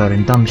signed to her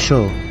in dumb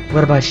show,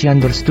 whereby she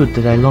understood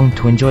that I longed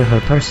to enjoy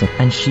her person,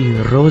 and she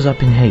rose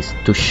up in haste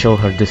to show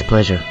her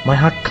displeasure. My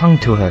heart clung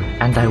to her,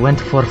 and I went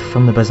forth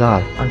from the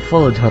bazaar, and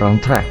followed her on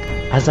track.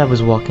 As I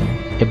was walking,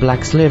 a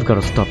black slave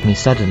girl stopped me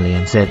suddenly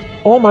and said,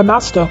 Oh, my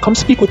master, come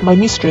speak with my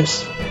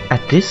mistress.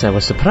 At this I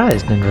was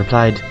surprised, and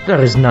replied,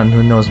 There is none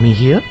who knows me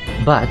here.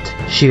 But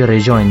she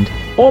rejoined,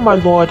 Oh, my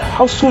lord,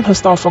 how soon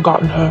hast thou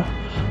forgotten her?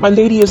 My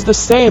lady is the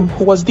same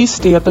who was this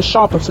day at the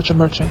shop of such a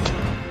merchant.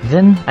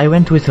 Then I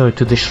went with her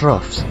to the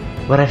Shrofs,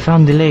 where I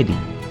found the lady,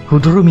 who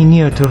drew me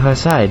near to her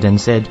side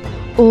and said,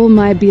 O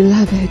my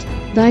beloved,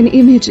 thine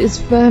image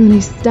is firmly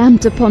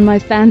stamped upon my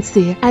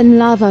fancy, and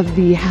love of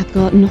thee hath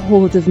gotten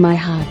hold of my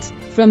heart.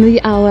 From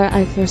the hour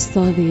I first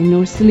saw thee,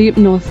 nor sleep,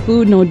 nor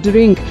food, nor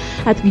drink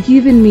hath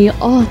given me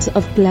aught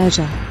of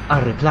pleasure.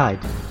 I replied,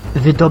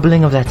 The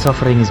doubling of that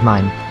suffering is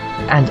mine,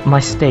 and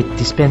my state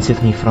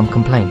dispenseth me from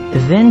complaint.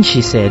 Then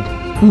she said,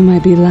 O my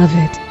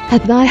beloved,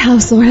 at thy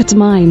house or at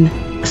mine?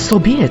 So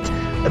be it.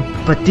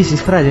 But this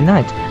is Friday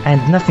night,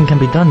 and nothing can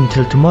be done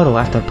until tomorrow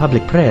after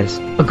public prayers.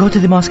 Go to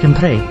the mosque and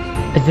pray.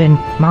 Then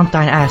mount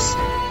thine ass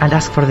and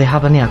ask for the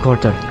Habaniya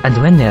quarter. And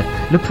when there,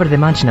 look for the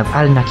mansion of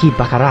Al-Nakib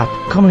Bakarat,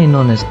 commonly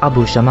known as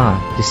Abu Shamar,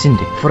 the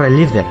syndic, for I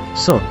live there.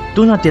 So,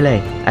 do not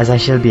delay, as I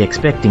shall be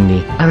expecting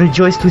thee. I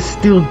rejoiced with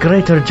still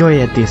greater joy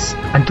at this,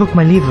 and took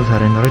my leave of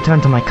her and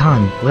returned to my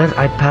Khan, where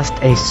I passed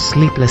a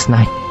sleepless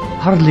night.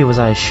 Hardly was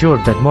I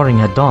assured that morning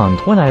had dawned,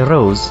 when I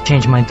rose,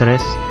 changed my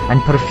dress,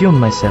 and perfumed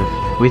myself,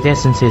 with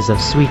essences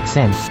of sweet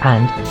scent,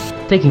 and,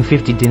 taking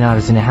 50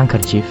 dinars in a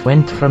handkerchief,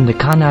 went from the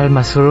Khan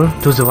al-Masrur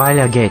to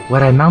Zuwaila Gate,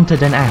 where I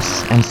mounted an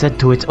ass and said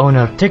to its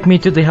owner, "Take me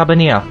to the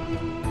Habaniya."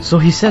 So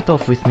he set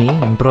off with me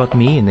and brought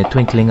me, in the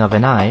twinkling of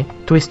an eye,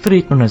 to a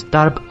street known as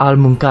Darb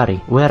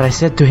al-Munkari, where I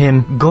said to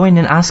him, "Go in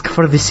and ask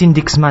for the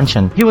Syndic's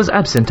mansion." He was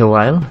absent a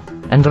while,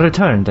 and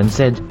returned and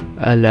said,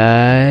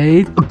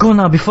 "Alight? Go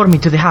now before me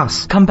to the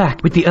house. Come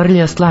back with the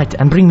earliest light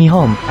and bring me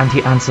home." And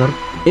he answered,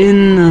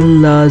 "In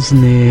Allah's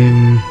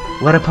name."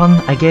 Whereupon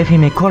I gave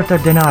him a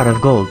 1/4 dinar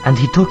of gold, and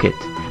he took it,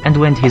 and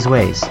went his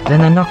ways. Then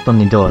I knocked on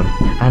the door,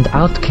 and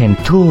out came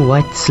 2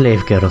 white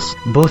slave girls,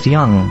 both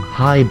young,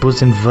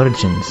 high-bosomed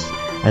virgins,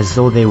 as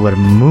though they were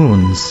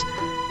moons,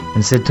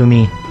 and said to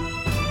me,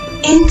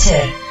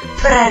 "Enter,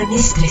 for our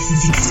mistress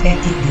is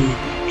expecting thee,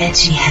 and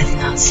she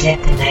hath not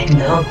slept the night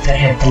long for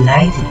her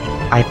delight in thee."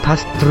 I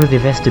passed through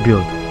the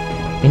vestibule,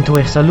 into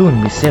a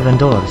saloon with 7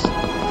 doors,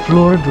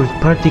 floored with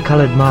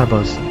parti-colored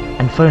marbles,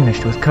 and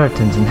furnished with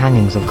curtains and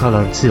hangings of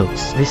colored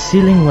silks. The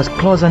ceiling was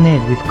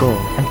cloisonned with gold,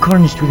 and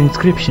corniced with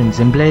inscriptions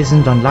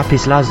emblazoned on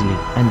lapis lazuli,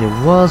 and the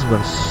walls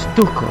were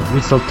stucco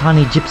with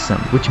sultani gypsum,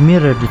 which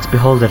mirrored its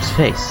beholder's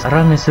face.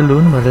 Around the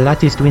saloon were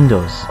latticed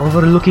windows,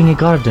 overlooking a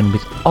garden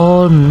with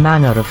all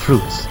manner of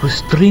fruits,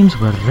 whose streams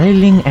were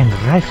railing and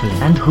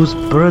rifling, and whose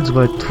birds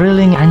were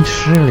trilling and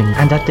shrilling.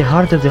 And at the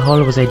heart of the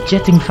hall was a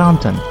jetting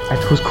fountain, at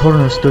whose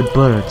corner stood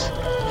birds,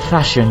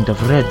 fashioned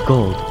of red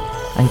gold,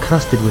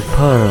 encrusted with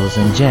pearls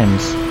and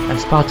gems, and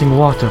spouting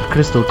water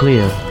crystal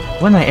clear.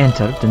 When I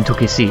entered and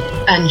took a seat,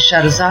 And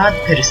Shahrazad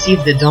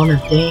perceived the dawn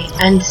of day,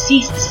 and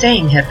ceased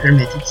saying her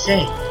permitted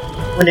say.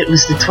 When it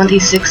was the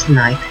 26th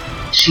night,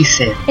 she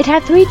said, It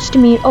hath reached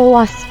me, O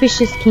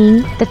auspicious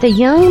king, that the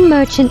young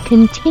merchant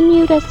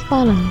continued as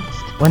follows.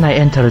 when I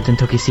entered and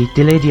took a seat,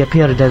 the lady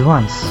appeared at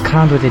once,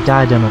 crowned with a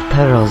diadem of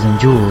pearls and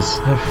jewels,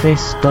 her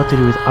face dotted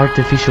with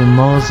artificial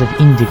moles of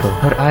indigo,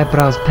 her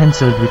eyebrows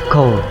penciled with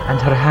kohl, and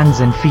her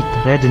hands and feet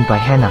reddened by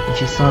henna. When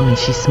she saw me,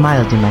 she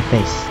smiled in my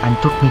face, and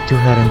took me to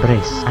her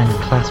embrace, and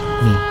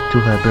clasped me to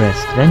her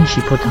breast. Then she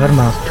put her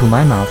mouth to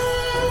my mouth,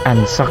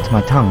 and sucked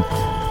my tongue,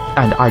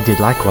 and I did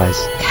likewise.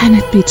 Can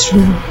it be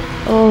true?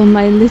 Oh,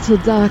 my little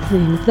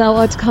darkling, thou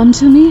art come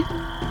to me?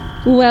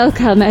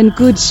 Welcome and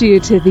good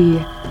cheer to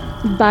thee.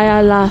 By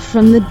Allah,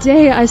 from the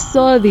day I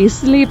saw thee,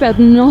 sleep hath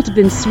not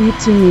been sweet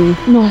to me,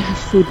 nor hath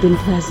food been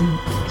pleasant.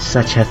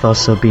 Such hath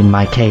also been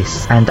my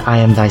case, and I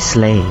am thy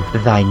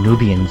slave, thy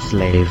Nubian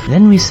slave.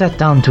 Then we sat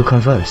down to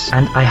converse,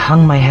 and I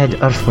hung my head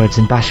earthwards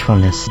in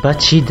bashfulness.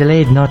 But she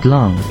delayed not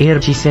long,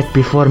 ere she set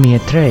before me a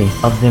tray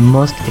of the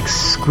most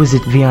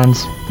exquisite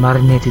viands,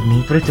 marinated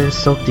meat, fritters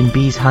soaked in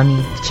bees' honey,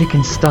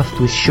 chicken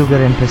stuffed with sugar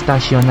and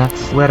pistachio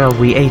nuts, whereof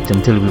we ate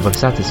until we were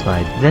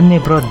satisfied. Then they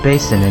brought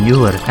basin and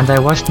ewer, and I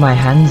washed my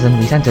hands, and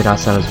we scented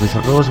ourselves with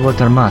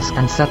rosewater musk,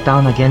 and sat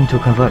down again to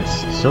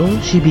converse. So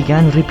she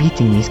began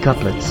repeating these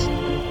couplets.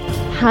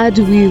 Had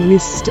we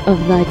wist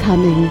of thy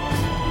coming,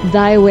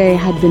 thy way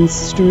had been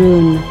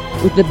strewn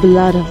with the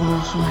blood of our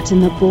heart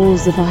in the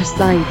bowls of our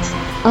sight,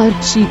 our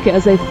cheek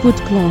as a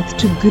footcloth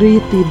to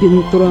greet thee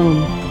been thrown,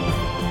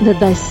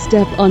 that thy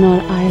step on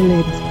our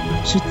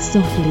eyelids should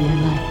softly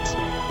alight.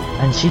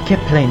 And she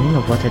kept complaining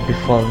of what had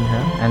befallen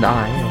her, and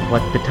I of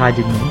what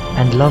betided me,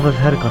 and love of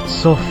her got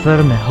so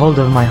firm a hold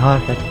of my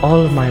heart that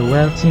all my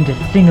wealth seemed a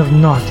thing of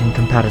naught in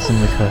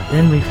comparison with her.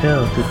 Then we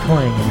fell to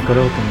toying and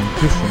groping and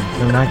kissing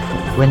till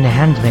nightfall, when the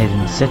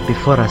handmaiden set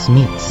before us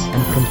meats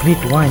and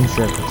complete wine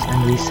service,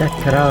 and we sat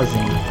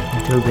carousing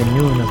until the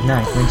noon of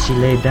night, when she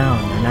lay down,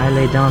 and I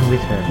lay down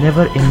with her.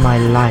 Never in my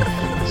life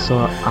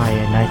saw I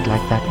a night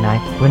like that night.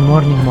 When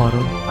morning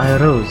morrowed, I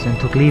arose and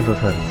took leave of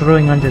her,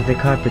 throwing under the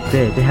carpet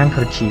bed the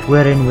handkerchief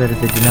wherein were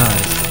the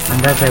dinars.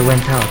 And as I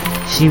went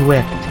out, she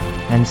wept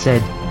and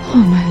said,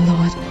 Oh my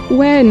lord,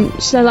 when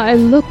shall I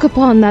look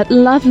upon that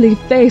lovely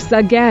face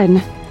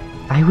again?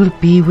 I will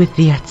be with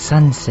thee at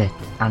sunset,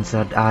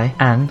 answered I,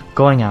 and,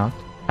 going out,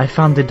 I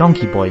found the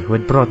donkey boy who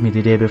had brought me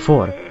the day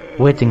before,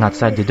 waiting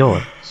outside the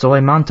door. So I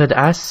mounted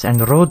ass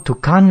and rode to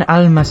Khan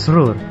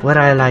al-Masrur, where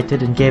I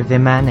alighted and gave the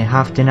man a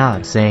half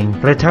dinar, saying,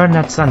 Return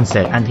at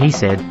sunset. And he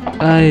said,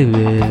 I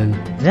will.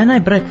 Then I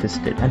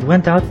breakfasted and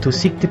went out to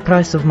seek the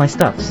price of my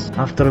stuffs,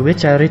 after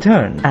which I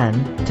returned,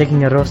 and,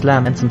 taking a roast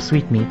lamb and some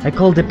sweetmeat, I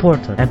called the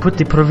porter and put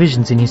the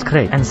provisions in his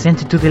crate and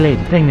sent it to the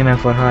lady. Paying the man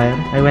for hire,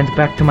 I went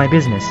back to my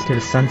business till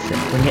sunset,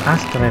 when the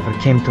ass driver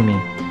came to me.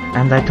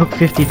 And I took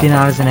 50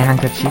 dinars in a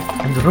handkerchief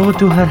and rode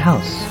to her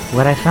house,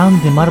 where I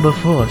found the marble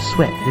floor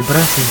swept, the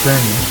brasses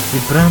burning,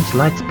 the bronze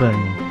lights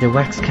burning, the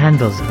wax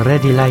candles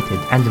ready lighted,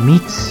 and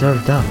meats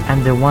served up,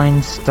 and the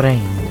wine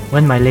strained.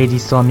 When my lady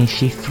saw me,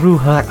 she threw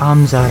her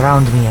arms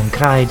around me and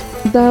cried,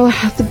 Thou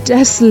hast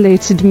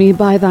desolated me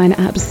by thine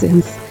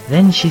absence.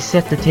 Then she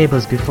set the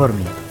tables before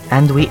me,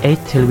 and we ate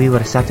till we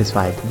were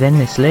satisfied. Then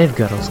the slave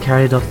girls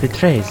carried off the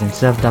trays and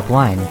served up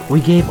wine. We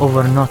gave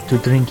over not to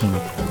drinking,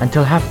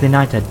 until half the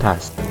night had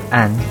passed,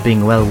 and,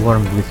 being well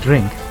warmed with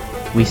drink,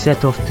 we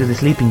set off to the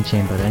sleeping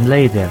chamber and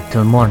lay there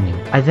till morning.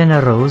 I then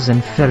arose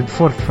and fared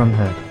forth from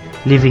her,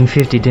 leaving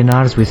 50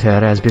 dinars with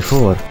her as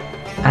before.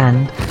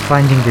 and,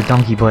 finding the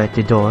donkey boy at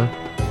the door,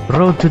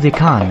 rode to the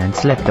khan and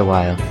slept a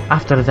while.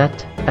 After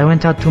that, I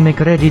went out to make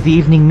ready the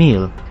evening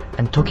meal,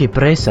 and took a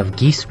brace of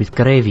geese with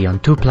gravy on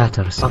 2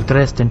 platters of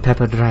dressed and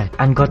peppered rice,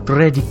 and got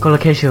ready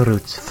colocasia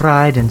roots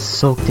fried and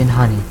soaked in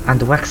honey,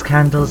 and wax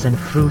candles and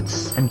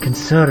fruits and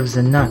conserves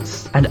and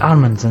nuts, and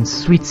almonds and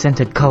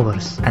sweet-scented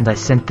covers, and I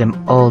sent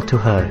them all to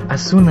her.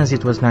 As soon as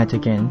it was night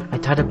again, I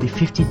tied up the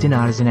 50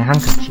 dinars in a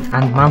handkerchief,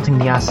 and mounting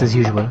the ass as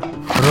usual, rode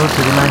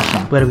to the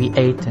mansion, where we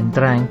ate and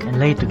drank and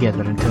lay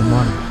together until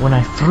morning, when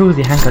I threw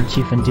the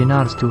handkerchief and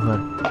dinars to her,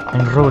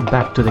 and rode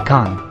back to the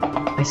khan.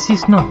 I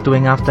ceased not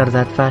doing after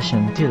that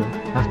fashion, till,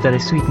 after a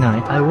sweet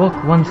night, I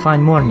woke one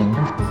fine morning,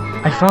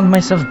 and I found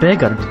myself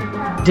beggared,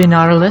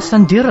 dinarless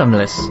and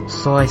dirhamless.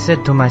 So I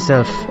said to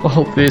myself,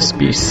 all this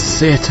be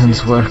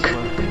Satan's work,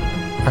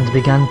 and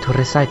began to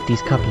recite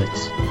these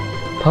couplets.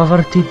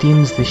 Poverty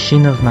dims the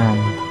sheen of man,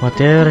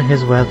 whate'er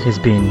his wealth has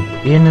been.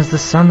 E'en as the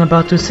sun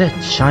about to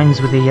set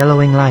shines with a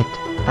yellowing light.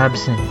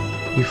 Absent,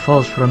 he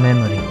falls from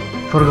memory,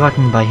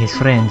 forgotten by his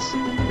friends.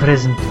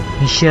 Present,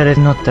 he shareth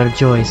not their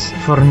joys,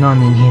 for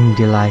none in him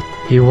delight.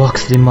 He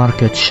walks the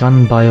market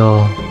shunned by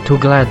all, too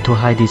glad to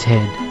hide his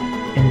head.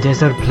 In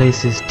desert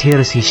places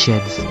tears he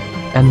sheds,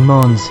 and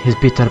moans his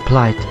bitter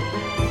plight.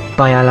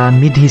 By Allah,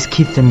 mid his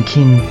kith and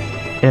kin,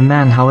 a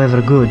man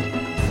however good,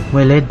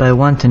 waylaid by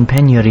want and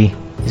penury,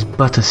 is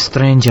but a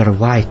stranger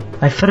white.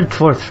 I fared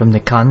forth from the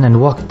khan and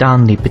walked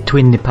down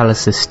between the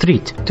palace's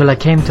street, till I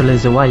came to the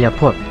Zawalia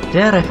port.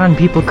 There I found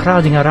people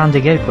crowding around the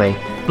gateway,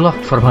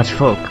 blocked for much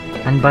folk,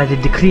 and by the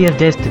decree of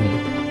destiny,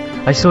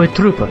 I saw a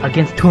trooper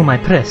against whom I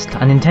pressed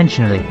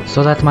unintentionally,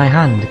 so that my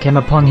hand came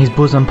upon his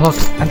bosom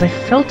pocket, and I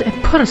felt a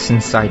purse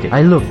inside it.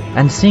 I looked,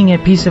 and seeing a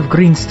piece of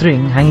green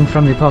string hanging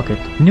from the pocket,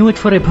 knew it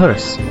for a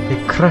purse.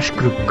 The crush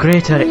grew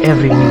greater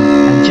every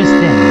minute, and just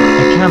then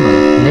a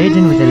camel,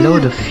 laden with a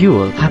load of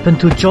fuel, happened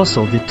to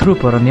jostle the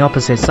trooper on the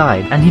opposite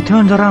side, and he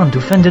turned around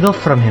to fend it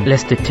off from him,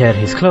 lest it tear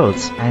his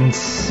clothes. And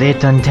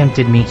Satan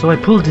tempted me, so I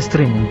pulled the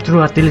string and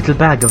drew out the little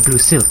bag of blue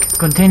silk,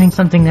 containing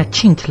something that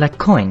chinked like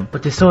coin.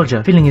 But the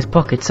soldier, feeling his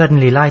pocket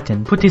suddenly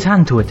lightened, put his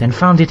hand to it and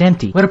found it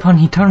empty, whereupon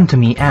he turned to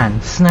me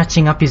and,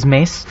 snatching up his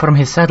mace from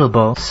his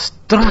saddlebow,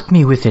 struck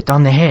me with it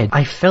on the head.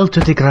 I fell to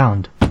the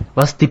ground,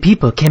 whilst the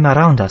people came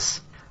around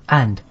us,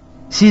 and,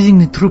 seizing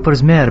the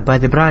trooper's mare by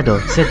the bridle,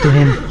 said to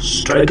him,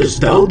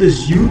 Strikest thou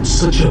this youth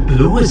such a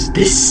blow as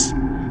this,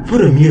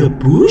 for a mere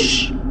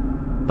bush?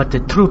 But the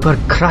trooper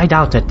cried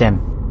out at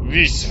them,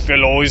 This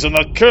fellow is an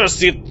accursed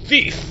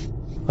thief!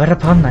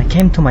 Whereupon I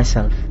came to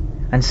myself,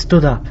 and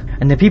stood up,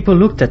 and the people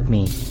looked at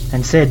me,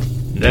 and said,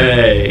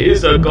 Nay,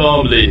 he's a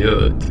comely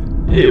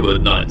youth. He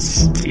would not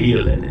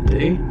steal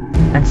anything.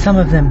 And some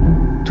of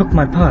them took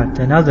my part,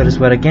 and others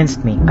were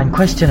against me, and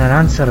question and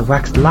answer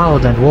waxed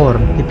loud and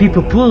warm. The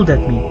people pulled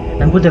at me,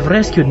 and would have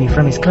rescued me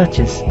from his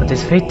clutches, but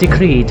as fate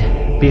decreed,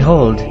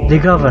 behold, the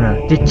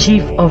governor, the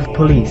chief of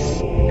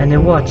police, and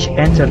a watch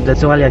entered the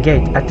Zawalia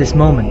gate at this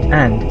moment,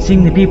 and,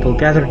 seeing the people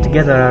gathered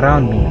together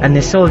around me, and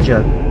the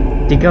soldier,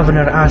 the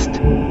governor asked,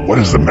 What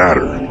is the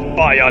matter?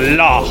 By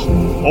Allah,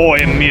 O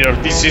Emir,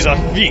 this is a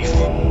thief.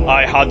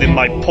 I had in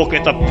my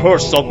pocket a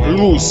purse of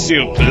blue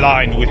silk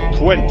lined with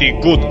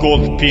 20 good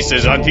gold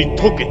pieces, and he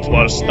took it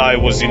whilst I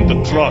was in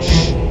the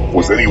crush.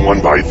 Was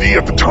anyone by thee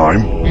at the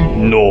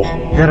time? No.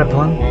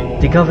 Thereupon,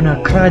 the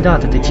governor cried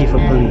out at the chief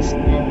of police,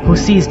 who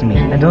seized me,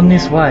 and on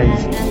this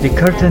wise, the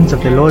curtains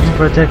of the Lord's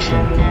protection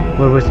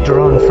were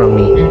withdrawn from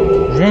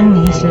me.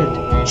 Then he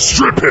said,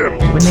 Strip him!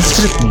 When they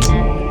stripped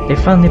me, they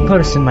found the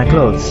purse in my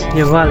clothes.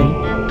 The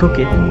wali took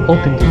it,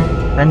 opened it,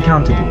 and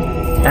counted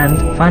it,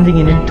 and, finding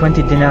in it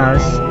 20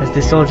 dinars, as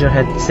the soldier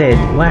had said,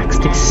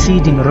 waxed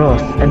exceeding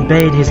wroth, and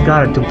bade his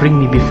guard to bring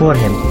me before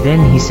him.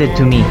 Then he said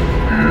to me,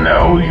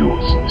 Now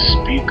youth,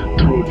 speak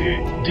truly.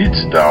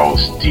 Didst thou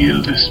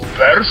steal this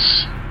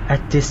purse?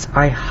 At this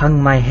I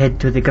hung my head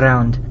to the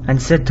ground,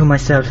 and said to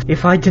myself,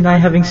 if I deny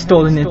having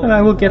stolen it,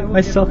 I will get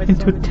myself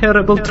into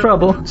terrible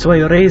trouble. So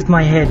I raised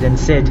my head and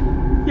said,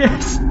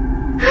 Yes,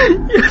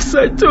 yes,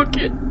 I took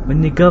it.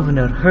 When the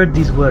governor heard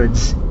these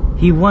words,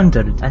 he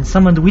wondered, and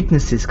summoned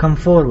witnesses come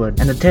forward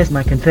and attest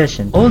my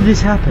confession. All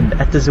this happened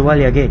at the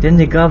Zawalia gate. Then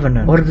the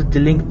governor ordered the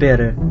link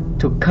bearer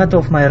to cut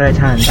off my right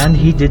hand, and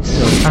he did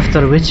so,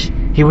 after which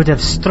he would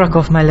have struck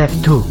off my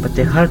left too. But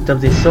the heart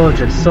of the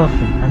soldier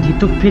softened, and he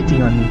took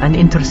pity on me, and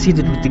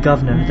interceded with the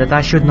governor that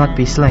I should not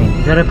be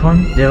slain.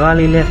 Thereupon the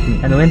wali left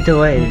me, and went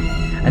away,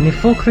 and the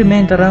folk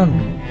remained around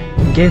me,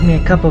 and gave me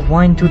a cup of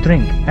wine to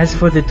drink. As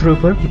for the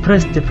trooper, he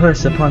pressed the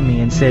purse upon me,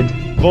 and said,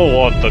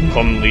 Thou art a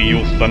comely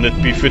youth, and it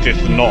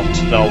befitteth not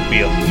thou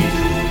be a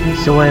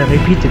thief. So I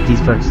repeated these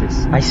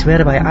verses. I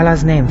swear by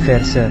Allah's name,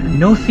 fair sir,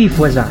 no thief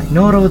was I,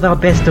 nor, O thou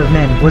best of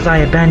men, was I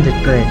a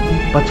bandit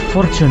bred. But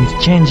fortune's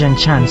change and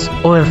chance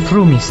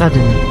o'erthrew me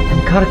suddenly,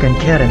 and cark and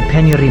care and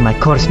penury my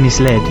course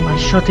misled. I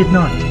shot it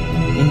not,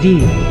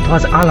 Indeed,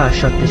 'twas Allah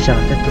shot the shot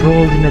that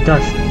rolled in the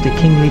dust the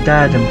kingly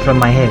diadem from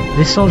my head.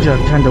 The soldier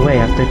turned away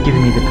after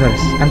giving me the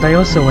purse, and I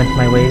also went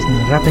my ways,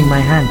 and wrapping my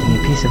hand in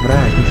a piece of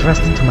rag and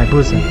thrust it to my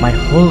bosom. My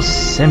whole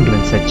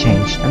semblance had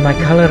changed, and my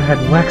colour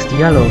had waxed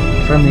yellow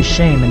from the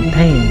shame and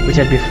pain which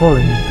had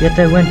befallen me. Yet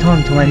I went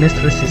on to my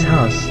mistress's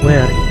house,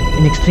 where,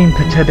 in extreme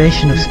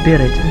perturbation of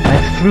spirit, I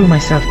threw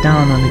myself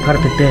down on the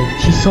carpet bed.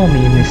 She saw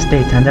me in this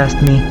state, and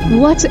asked me,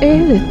 What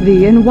aileth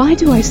thee, and why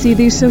do I see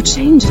thee so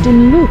changed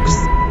in looks?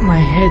 My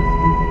head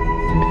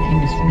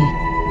paineth me,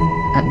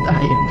 and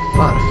I am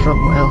far from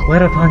well.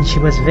 Whereupon she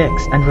was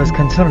vexed, and was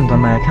concerned on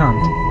my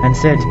account, and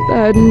said,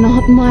 Burden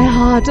not my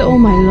heart, O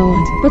my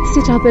lord, but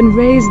sit up and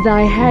raise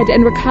thy head,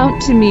 and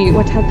recount to me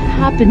what hath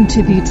happened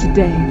to thee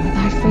today, for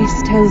thy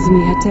face tells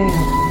me a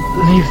tale.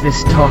 Leave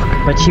this talk.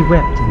 But she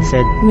wept, and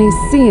said,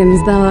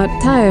 Meseems thou art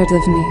tired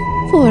of me,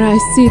 for I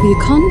see thee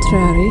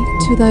contrary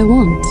to thy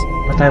wont.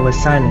 But I was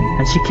silent,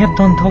 and she kept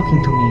on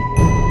talking to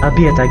me,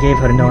 albeit I gave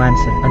her no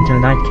answer, until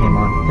night came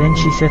on. Then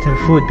she set her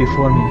food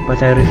before me,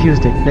 but I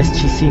refused it, lest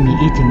she see me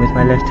eating with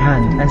my left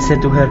hand, and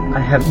said to her, I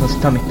have no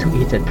stomach to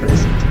eat at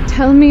present.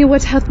 Tell me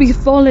what hath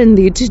befallen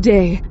thee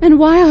today, and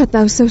why art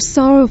thou so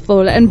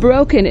sorrowful and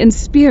broken in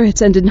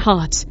spirit and in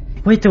heart?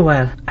 Wait a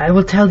while, I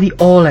will tell thee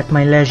all at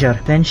my leisure.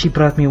 Then she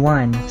brought me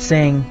wine,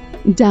 saying,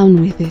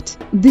 Down with it.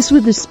 This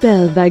will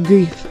dispel thy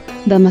grief.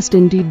 Thou must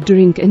indeed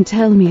drink and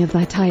tell me of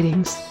thy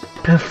tidings.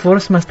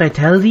 Perforce must I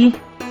tell thee?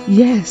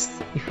 Yes.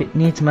 If it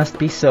needs must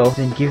be so,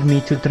 then give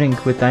me to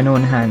drink with thine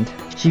own hand.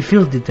 She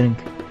filled the drink,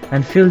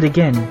 and filled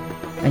again,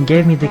 and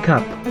gave me the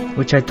cup,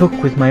 which I took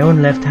with my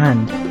own left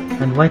hand,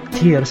 and wiped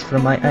tears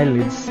from my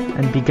eyelids,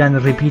 and began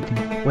repeating,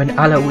 When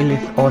Allah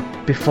willeth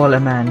aught befall a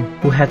man,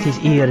 who hath his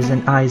ears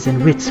and eyes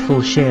and wits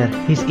full share,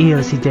 his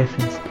ears he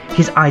deafens,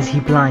 his eyes he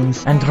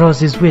blinds, and draws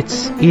his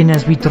wits, e'en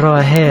as we draw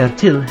a hair,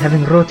 till,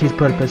 having wrought his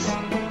purpose,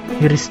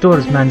 he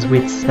restores man's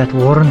wits, that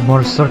worn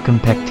more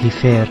circumspect he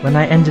fare. When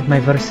I ended my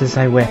verses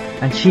I wept,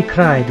 and she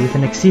cried with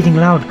an exceeding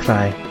loud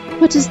cry,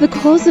 What is the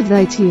cause of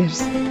thy tears?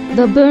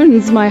 Thou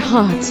burns my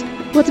heart.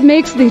 What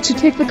makes thee to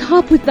take the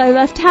cup with thy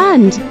left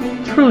hand?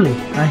 Truly,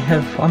 I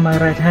have on my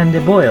right hand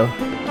a boil.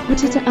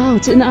 Put it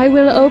out, and I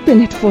will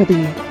open it for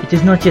thee. It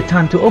is not yet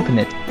time to open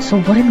it, so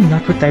worry me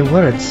not with thy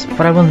words,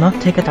 for I will not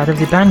take it out of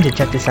the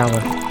bandage at this hour.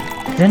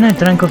 Then I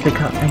drank of the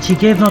cup, and she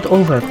gave not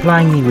over,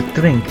 plying me with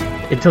drink,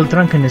 until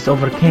drunkenness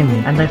overcame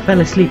me, and I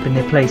fell asleep in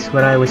the place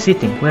where I was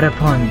sitting.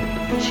 Whereupon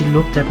she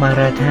looked at my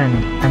right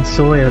hand, and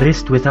saw a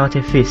wrist without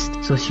a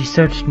fist. So she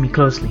searched me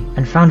closely,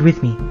 and found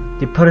with me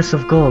the purse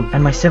of gold,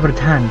 and my severed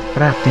hand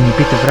wrapped in a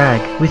bit of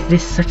rag. With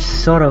this such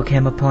sorrow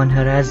came upon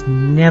her as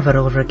never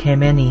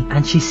overcame any,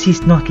 and she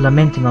ceased not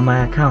lamenting on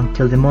my account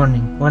till the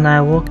morning. When I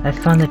awoke, I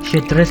found that she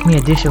had dressed me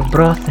a dish of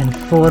broth and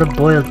 4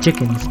 boiled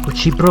chickens, which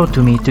she brought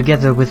to me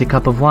together with a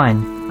cup of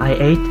wine. I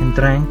ate and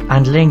drank,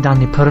 and laying down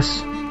the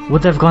purse,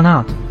 would have gone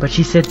out, but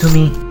she said to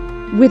me,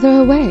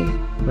 Whither away?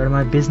 Where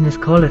my business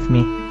calleth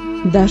me.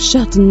 Thou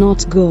shalt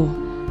not go.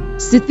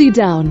 Sit thee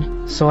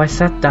down. So I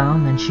sat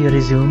down, and she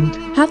resumed,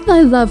 Hath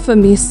thy love for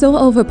me so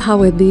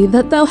overpowered thee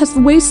that thou hast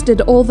wasted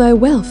all thy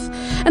wealth,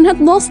 and hast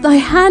lost thy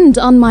hand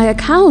on my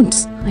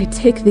account? I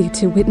take thee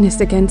to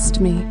witness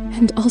against me,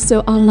 and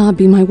also Allah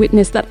be my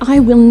witness that I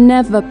will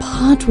never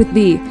part with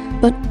thee,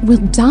 but will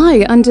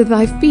die under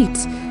thy feet,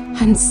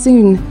 and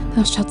soon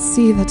thou shalt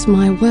see that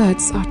my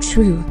words are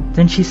true.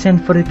 Then she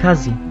sent for the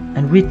Qazi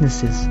and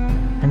witnesses,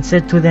 and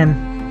said to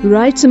them,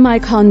 Write my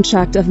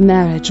contract of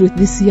marriage with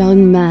this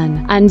young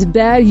man, and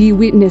bear ye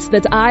witness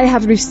that I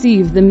have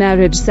received the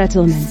marriage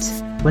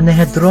settlement. When they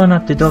had drawn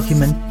up the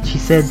document, she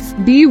said,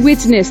 Be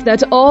witness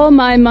that all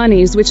my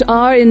monies which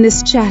are in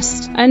this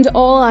chest, and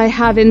all I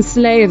have in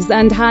slaves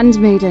and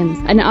handmaidens,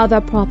 and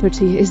other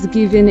property is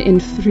given in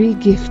free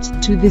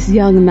gift to this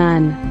young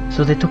man.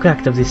 So they took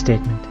act of this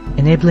statement,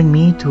 enabling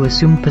me to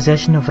assume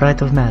possession of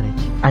right of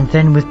marriage, and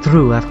then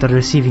withdrew after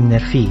receiving their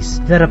fees.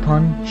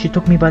 Thereupon she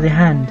took me by the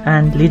hand,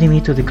 and leading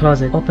me to the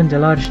closet, opened a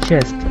large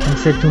chest, and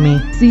said to me,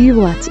 See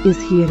what is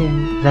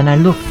herein. Then I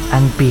looked,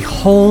 and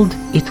behold,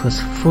 it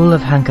was full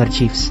of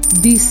handkerchiefs.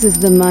 This is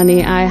the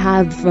money I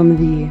had from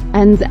thee,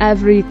 and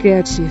every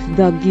kerchief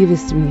thou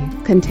givest me,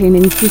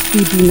 containing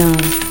 50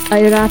 dinars,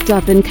 I wrapped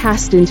up and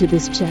cast into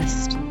this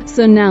chest.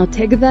 So now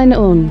take thine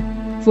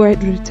own, for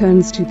it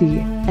returns to thee,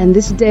 and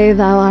this day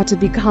thou art to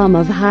become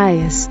of high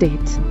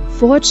estate.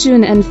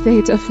 Fortune and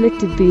fate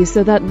afflicted thee,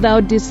 so that thou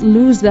didst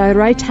lose thy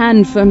right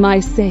hand for my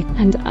sake,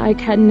 and I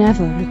can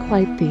never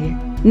requite thee.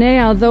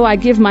 Nay, although I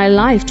give my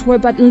life, 'twere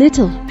but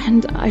little,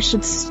 and I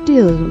should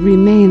still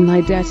remain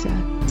thy debtor.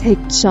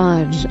 Take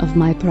charge of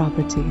my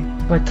property.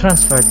 I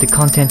transferred the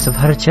contents of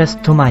her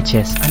chest to my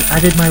chest, and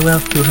added my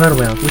wealth to her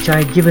wealth, which I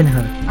had given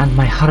her, and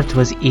my heart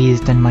was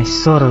eased, and my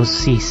sorrows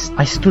ceased.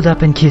 I stood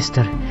up and kissed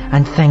her,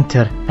 and thanked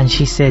her, and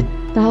she said,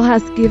 Thou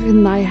hast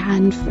given thy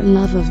hand for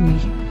love of me,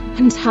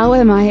 and how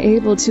am I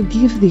able to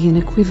give thee an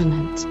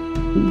equivalent?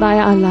 By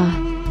Allah,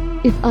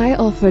 if I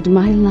offered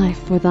my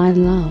life for thy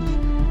love,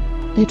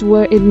 it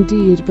were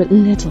indeed but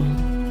little,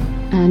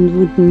 and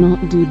would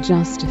not do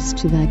justice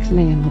to thy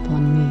claim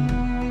upon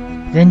me.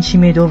 Then she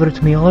made over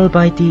to me all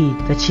by deed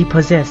that she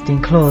possessed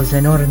in clothes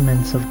and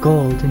ornaments of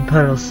gold and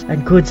pearls,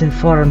 and goods and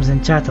forms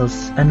and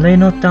chattels, and lay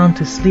not down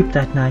to sleep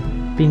that night,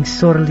 being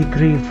sorely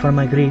grieved for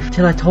my grief,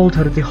 till I told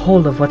her the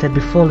whole of what had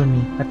befallen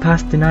me. I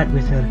passed the night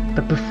with her,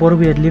 but before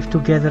we had lived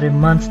together a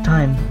month's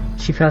time,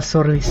 she fell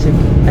sorely sick,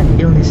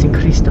 and illness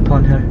increased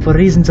upon her, for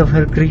reasons of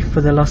her grief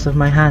for the loss of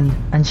my hand,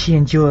 and she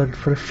endured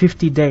for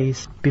 50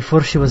 days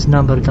before she was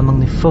numbered among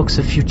the folks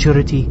of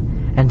futurity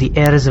and the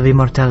heirs of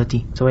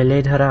immortality. So I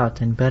laid her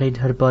out and buried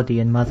her body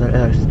in Mother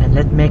Earth, and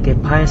let make a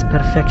pious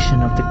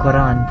perfection of the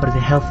Quran for the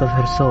health of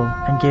her soul,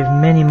 and gave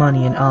many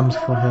money and alms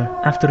for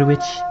her. After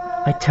which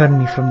I turned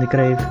me from the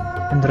grave,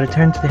 and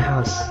returned to the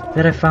house.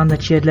 There I found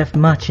that she had left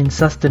much in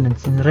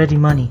sustenance and ready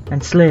money,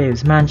 and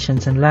slaves,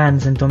 mansions, and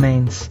lands and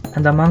domains,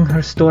 and among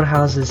her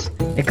storehouses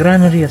a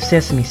granary of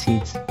sesame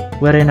seeds,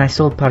 wherein I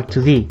sold part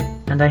to thee,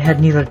 and I had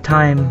neither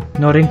time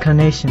nor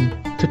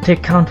inclination to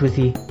take count with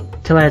thee,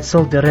 till I had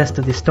sold the rest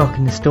of the stock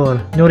in the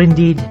store, nor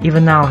indeed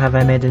even now have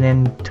I made an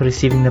end to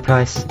receiving the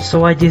price.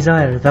 So I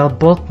desire thou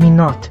balk me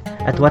not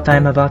at what I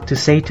am about to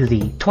say to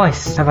thee.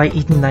 Twice have I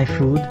eaten thy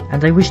food,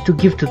 and I wish to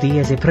give to thee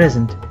as a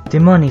present the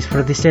monies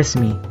for the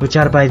sesame, which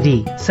are by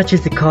thee. Such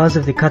is the cause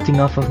of the cutting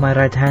off of my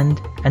right hand,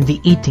 and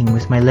the eating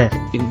with my left.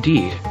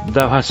 Indeed,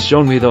 thou hast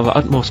shown me the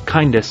utmost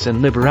kindness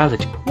and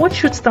liberality. What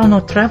shouldst thou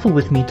not travel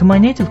with me to my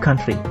native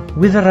country,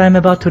 whither I am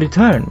about to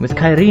return, with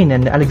Kyrene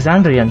and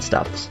Alexandria and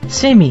stuffs?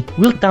 Say me,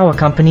 wilt thou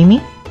accompany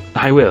me?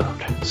 I will.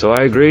 So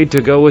I agreed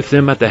to go with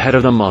them at the head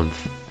of the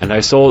month, and I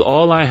sold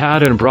all I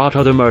had and brought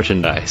other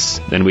merchandise.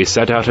 Then we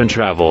set out and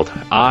traveled,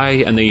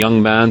 I and the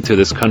young man, to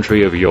this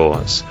country of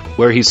yours,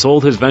 where he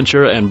sold his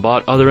venture and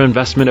bought other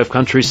investment of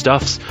country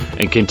stuffs,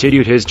 and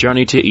continued his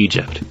journey to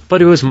Egypt.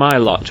 But it was my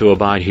lot to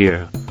abide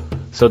here,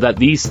 so that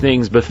these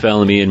things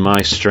befell me in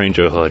my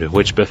strangerhood,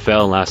 which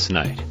befell last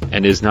night,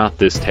 and is not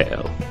this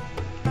tale.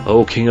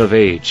 O King of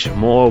Age,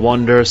 more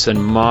wondrous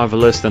and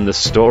marvelous than the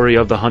story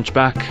of the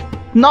Hunchback?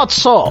 Not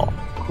so,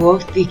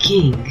 quoth the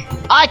king.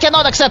 I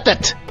cannot accept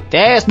it.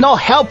 There is no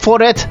help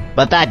for it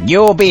but that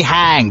you be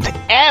hanged,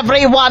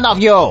 every one of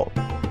you.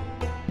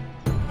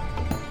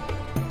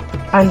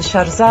 And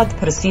Shahrazad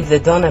perceived the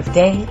dawn of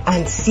day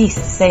and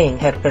ceased saying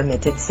her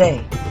permitted say.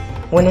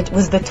 When it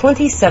was the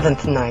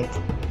 27th night,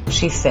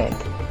 she said,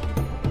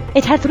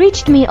 It hath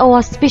reached me, O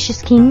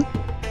auspicious king,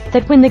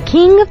 that when the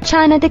king of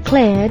China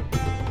declared,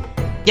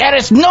 There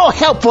is no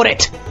help for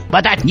it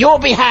but that you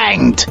be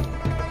hanged,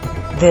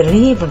 the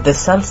Reeve of the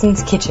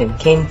Sultan's kitchen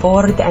came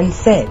forward and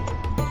said,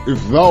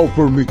 If thou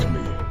permit me,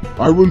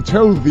 I will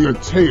tell thee a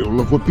tale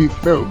of what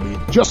befell me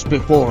just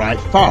before I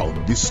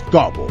found this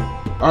gobble.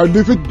 And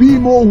if it be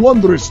more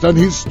wondrous than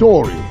his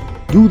story,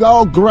 do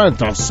thou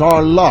grant us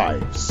our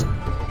lives.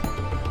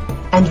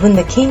 And when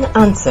the king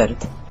answered,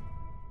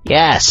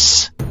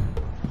 Yes,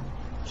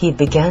 he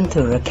began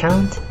to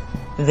recount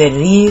the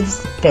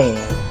Reeve's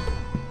tale.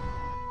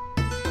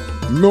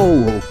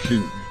 Know, O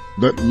king,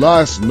 that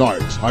last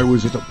night I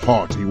was at a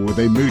party where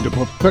they made a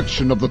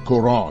perfection of the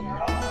Quran,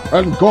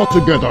 and got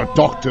together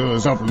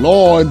doctors of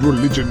law and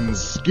religion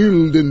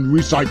skilled in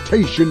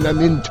recitation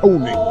and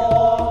intoning.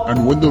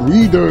 And when the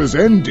readers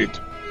ended,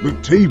 the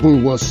table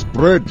was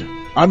spread,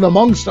 and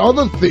amongst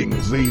other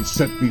things they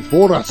set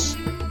before us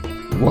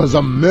was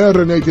a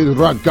marinated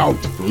ragout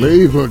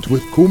flavored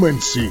with cumin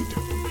seed.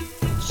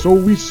 So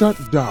we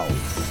sat down,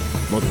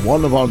 but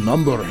one of our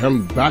number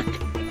held back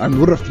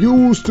and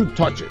refused to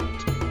touch it.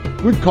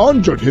 We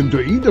conjured him to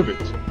eat of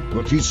it,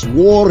 but he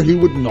swore he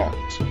would not.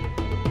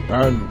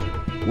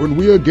 And when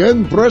we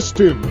again pressed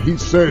him, he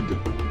said,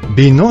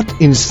 Be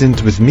not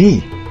instant with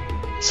me.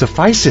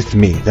 Sufficeth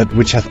me that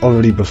which hath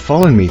already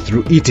befallen me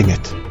through eating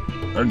it.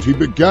 And he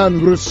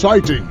began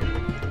reciting,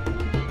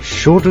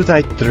 Shoulder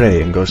thy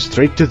tray and go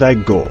straight to thy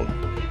goal.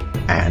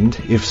 And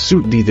if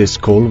suit thee this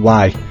coal,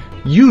 why,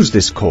 use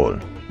this coal.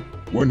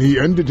 When he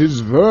ended his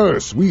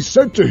verse, we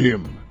said to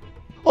him,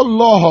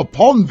 Allah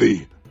upon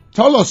thee,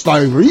 tell us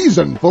thy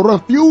reason for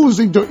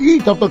refusing to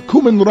eat of the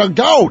cumin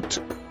ragout.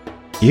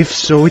 If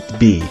so it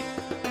be,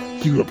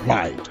 he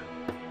replied,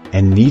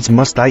 and needs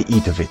must I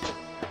eat of it.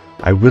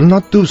 I will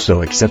not do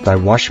so except I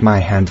wash my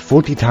hand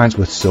 40 times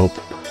with soap,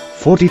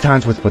 40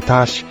 times with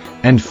potash,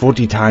 and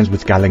 40 times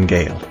with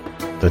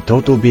galangale, the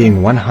total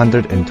being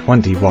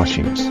 120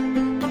 washings.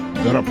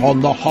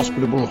 Thereupon the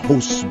hospitable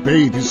hosts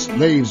bade his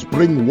slaves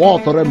bring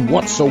water and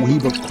whatso he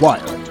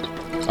required,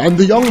 and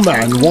the young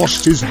man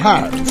washed his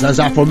hands as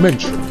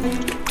aforementioned.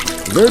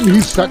 Then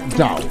he sat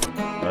down,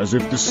 as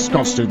if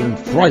disgusted and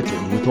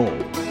frightened withal,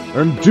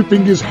 and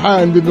dipping his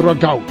hand in the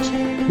ragout,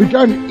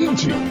 began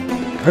eating,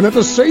 and at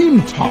the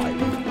same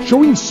time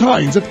showing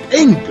signs of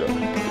anger,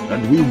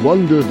 and we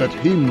wondered at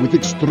him with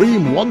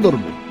extreme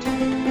wonderment,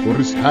 for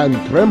his hand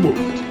trembled,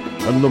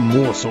 and the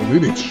morsel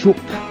in it shook,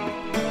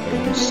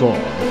 and we saw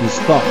that his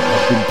thumb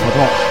had been cut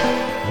off,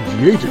 and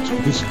he ate it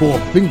with his 4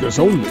 fingers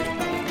only.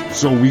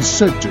 So we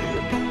said to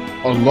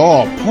him,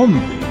 Allah upon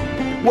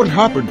thee, what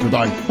happened to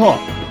thy thumb?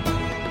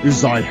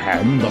 Is thy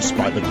hand thus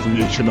by the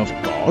creation of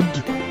God,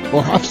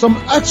 or hath some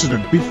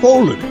accident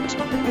befallen it?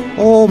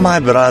 O my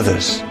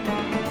brothers,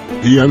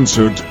 He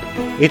answered,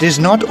 "It is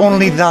not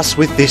only thus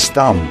with this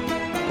thumb,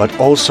 but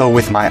also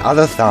with my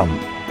other thumb,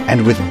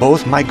 and with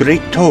both my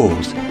great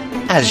toes,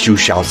 as you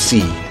shall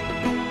see."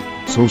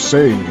 So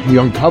saying, he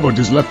uncovered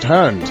his left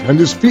hand and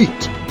his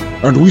feet,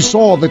 and we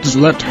saw that his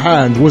left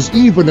hand was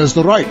even as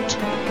the right,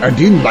 and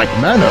in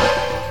like manner,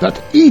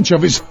 that each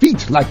of his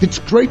feet lacked its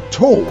great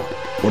toe.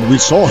 When we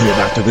saw him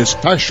after this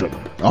fashion,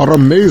 our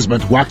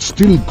amazement waxed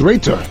still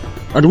greater,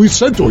 and we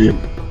said to him,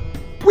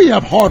 "We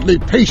have hardly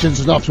patience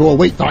enough to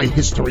await thy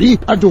history,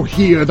 and to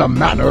hear the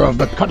manner of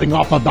the cutting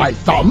off of thy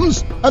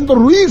thumbs, and the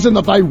reason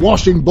of thy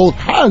washing both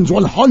hands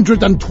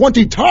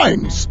 120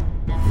 times.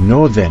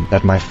 Know then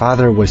that my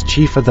father was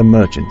chief of the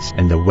merchants,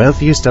 and the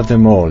wealthiest of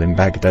them all in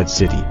Baghdad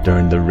city,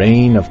 during the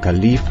reign of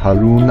Caliph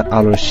Harun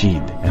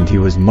al-Rashid, and he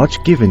was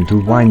much given to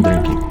wine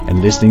drinking,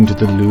 and listening to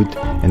the lute,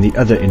 and the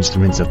other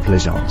instruments of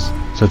pleasance,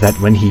 so that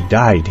when he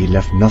died he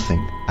left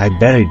nothing. I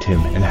buried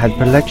him, and had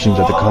collections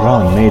of the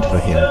Quran made for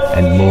him,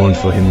 and mourned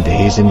for him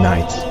days and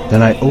nights.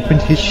 Then I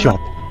opened his shop,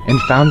 and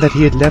found that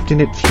he had left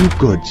in it few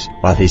goods,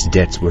 while his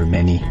debts were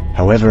many.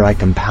 However, I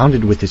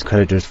compounded with his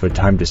creditors for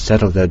time to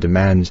settle their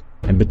demands,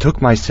 and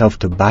betook myself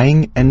to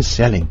buying and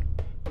selling,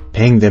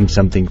 paying them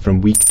something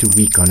from week to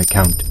week on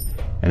account.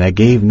 And I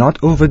gave not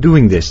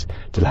overdoing this,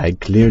 till I had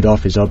cleared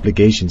off his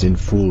obligations in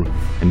full,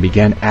 and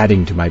began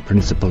adding to my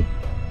principal.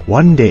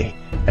 One day,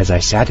 as I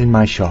sat in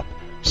my shop,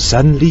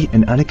 suddenly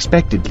and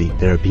unexpectedly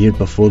there appeared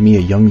before me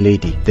a young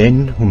lady,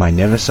 then whom I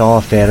never saw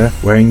a fairer,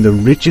 wearing the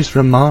richest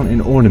raiment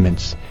and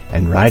ornaments,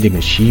 and riding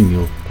a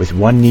she-mule, with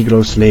one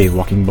Negro slave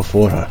walking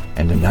before her,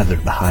 and another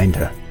behind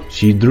her.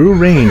 She drew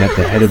rein at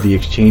the head of the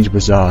exchange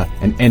bazaar,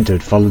 and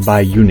entered, followed by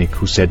a eunuch,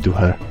 who said to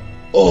her,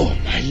 "Oh,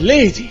 my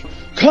lady,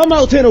 come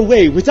out and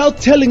away without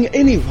telling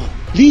anyone,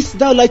 lest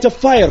thou light a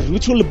fire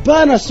which will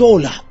burn us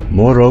all up."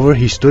 Moreover,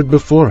 he stood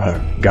before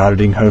her,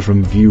 guarding her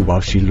from view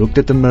while she looked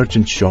at the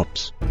merchants'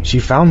 shops. She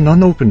found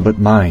none open but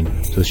mine,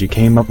 so she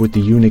came up with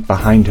the eunuch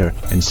behind her,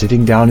 and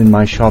sitting down in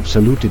my shop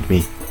saluted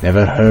me.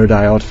 Never heard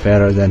I aught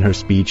fairer than her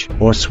speech,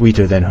 or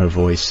sweeter than her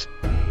voice.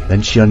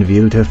 Then she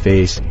unveiled her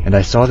face, and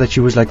I saw that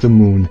she was like the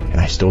moon,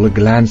 and I stole a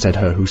glance at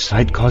her, whose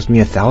sight caused me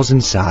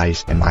 1,000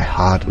 sighs, and my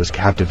heart was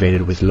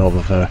captivated with love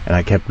of her, and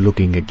I kept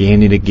looking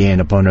again and again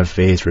upon her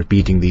face,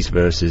 repeating these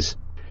verses.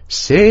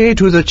 Say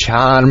to the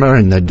charmer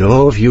in the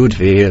dove-hued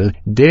veil,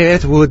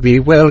 death would be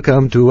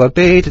welcome to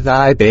abate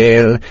thy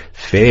bale.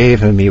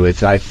 Favour me with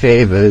thy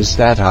favours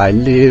that I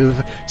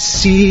live.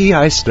 See,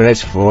 I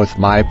stretch forth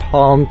my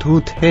palm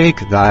to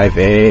take thy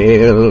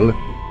veil.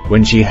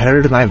 When she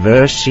heard my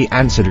verse, she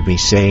answered me,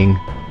 saying,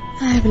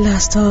 I've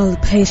lost all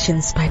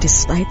patience by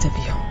despite of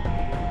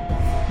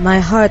you. My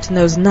heart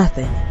knows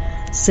nothing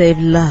save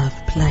love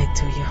plight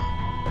to you.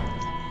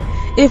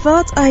 If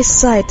aught I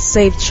sight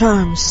save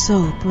charms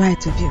so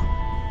bright of you,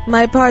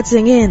 my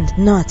parting end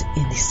not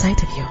in the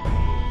sight of you.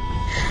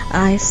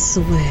 I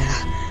swear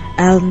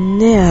I'll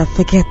ne'er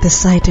forget the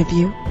sight of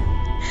you,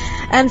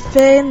 and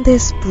fain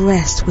this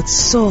breast would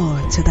soar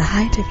to the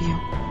height of you.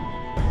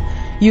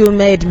 You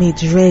made me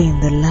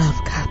drain the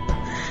love cup,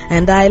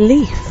 and I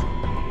leave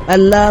a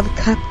love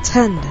cup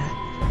tender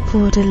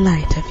for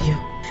delight of you.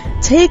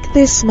 Take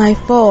this my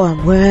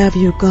form wherever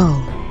you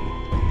go,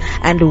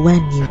 and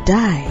when you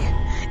die,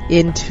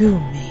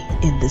 entomb me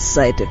in the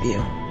sight of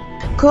you.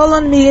 Call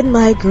on me in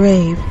my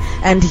grave,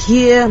 and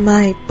hear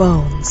my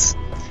bones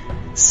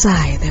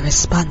sigh their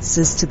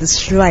responses to the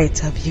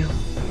shright of you.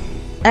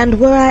 And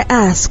were I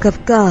ask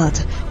of God,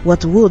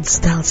 what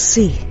wouldst thou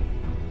see?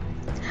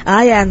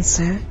 I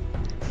answer,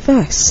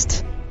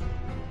 first,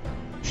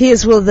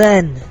 his will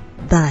then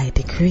thy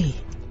decree.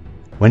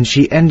 When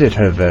she ended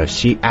her verse,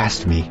 she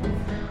asked me,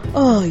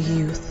 O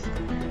youth,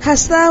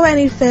 hast thou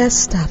any fair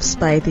stuffs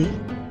by thee?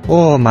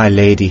 O my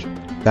lady,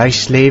 thy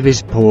slave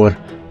is poor,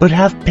 but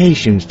have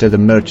patience till the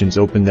merchants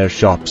open their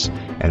shops,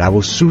 and I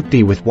will suit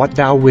thee with what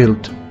thou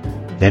wilt.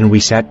 Then we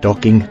sat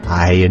talking,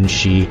 I and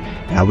she,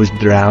 and I was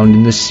drowned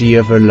in the sea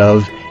of her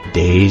love,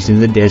 dazed in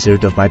the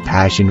desert of my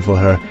passion for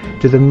her,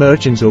 till the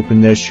merchants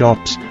opened their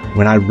shops,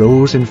 when I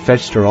rose and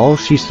fetched her all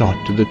she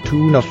sought, to the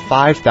tune of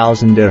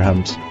 5,000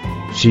 dirhams.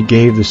 She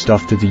gave the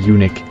stuff to the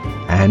eunuch,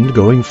 and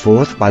going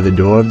forth by the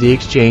door of the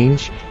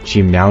exchange,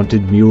 she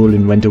mounted mule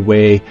and went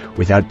away,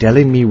 without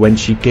telling me whence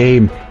she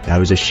came, and I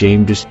was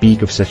ashamed to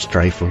speak of such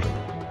trifle.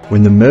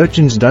 When the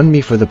merchants done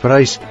me for the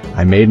price,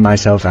 I made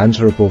myself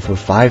answerable for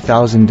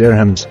 5,000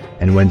 dirhams,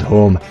 and went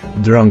home,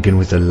 drunken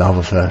with the love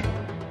of her.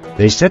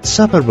 They set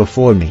supper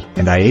before me,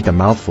 and I ate a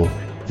mouthful,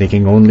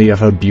 thinking only of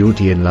her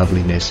beauty and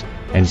loveliness,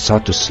 and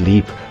sought to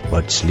sleep,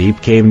 but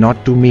sleep came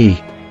not to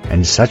me,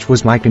 and such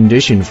was my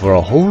condition for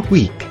a whole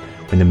week,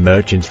 when the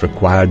merchants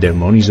required their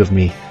monies of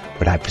me,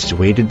 but I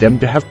persuaded them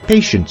to have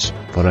patience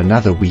for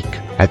another week,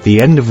 at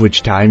the end of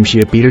which time she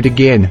appeared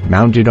again,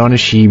 mounted on a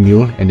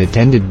she-mule, and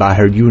attended by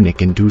her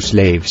eunuch and 2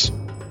 slaves.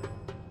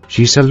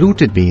 She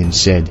saluted me and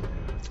said,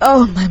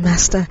 O my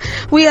master,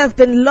 we have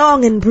been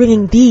long in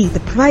bringing thee the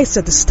price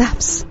of the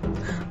stuffs,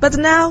 but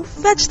now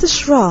fetch the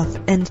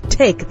shroff and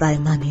take thy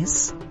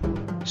monies.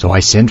 So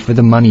I sent for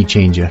the money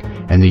changer,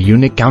 and the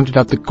eunuch counted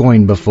out the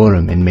coin before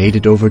him and made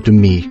it over to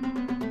me.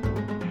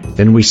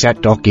 Then we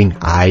sat talking,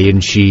 I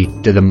and she,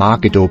 till the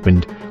market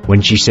opened,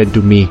 when she said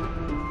to me,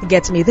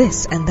 "Get me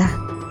this and that."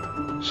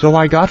 So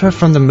I got her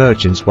from the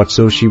merchants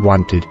whatso she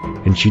wanted,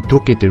 and she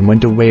took it and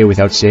went away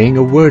without saying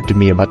a word to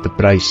me about the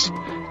price.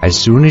 As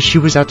soon as she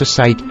was out of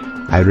sight,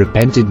 I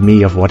repented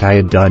me of what I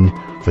had done,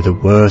 for the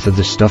worth of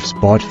the stuffs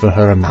bought for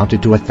her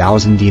amounted to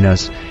 1,000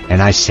 dinars,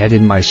 and I said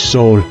in my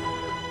soul,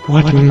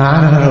 What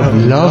manner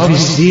of love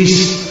is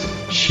this?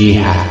 She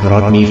hath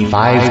brought me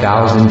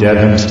 5,000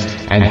 dirhams,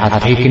 and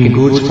hath taken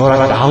goods for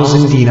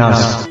 1,000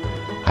 dinars.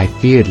 I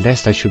feared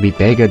lest I should be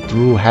beggared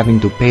through having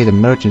to pay the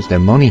merchants their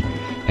money,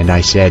 and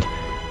I said,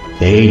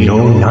 They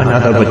know none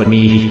other but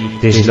me.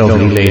 This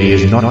lovely lady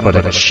is not but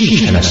a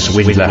cheat and a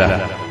swindler,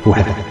 who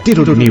hath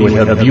diddled me with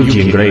her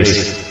beauty and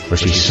grace, for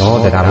she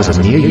saw that I was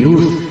a mere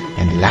youth,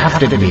 and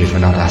laughed at me for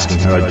not asking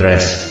her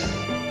address.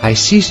 I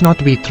ceased not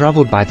to be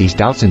troubled by these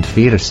doubts and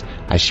fears,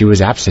 as she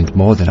was absent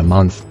more than a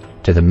month,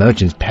 till the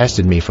merchants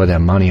pestered me for their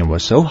money and were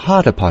so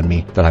hard upon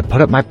me that I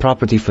put up my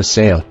property for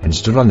sale and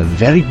stood on the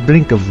very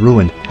brink of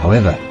ruin.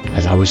 However,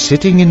 as I was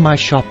sitting in my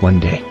shop one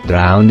day,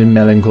 drowned in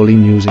melancholy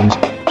musings,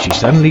 she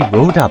suddenly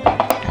rode up,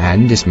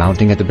 and,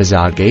 dismounting at the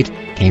bazaar gate,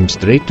 came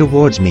straight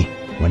towards me.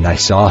 When I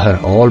saw her,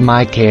 all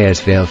my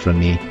cares fell from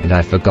me, and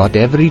I forgot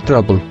every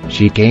trouble.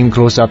 She came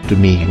close up to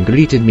me, and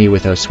greeted me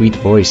with her sweet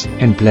voice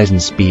and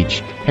pleasant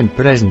speech, and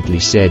presently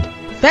said,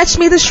 "Fetch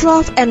me the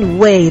shroff and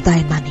weigh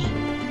thy money."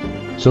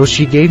 So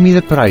she gave me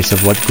the price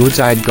of what goods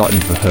I had gotten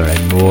for her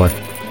and more,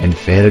 and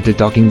fell to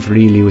talking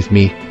freely with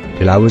me,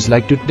 till I was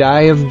like to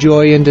die of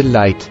joy and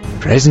delight.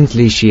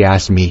 Presently she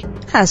asked me,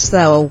 "Hast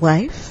thou a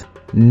wife?"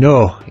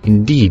 "No,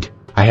 indeed,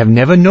 I have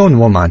never known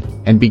woman,"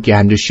 and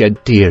began to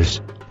shed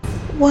tears.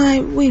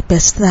 "Why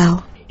weepest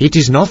thou?" "It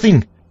is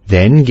nothing."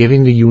 Then,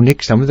 giving the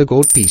eunuch some of the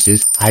gold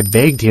pieces, I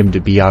begged him to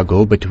be our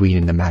go-between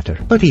in the matter.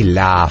 But he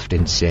laughed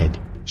and said,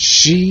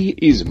 "She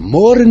is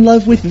more in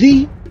love with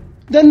thee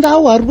than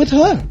thou art with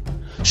her.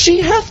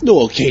 She hath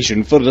no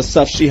occasion for the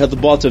stuff she hath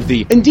bought of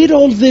thee, and did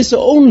all this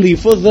only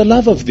for the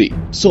love of thee.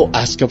 So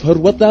ask of her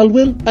what thou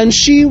wilt, and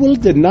she will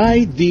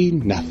deny thee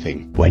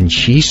nothing." When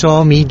she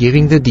saw me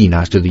giving the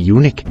dinars to the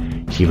eunuch,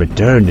 she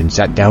returned and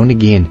sat down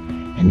again,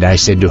 and I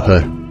said to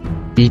her,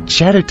 "Be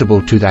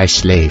charitable to thy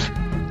slave,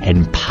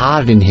 and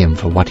pardon him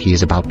for what he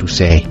is about to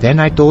say." Then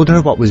I told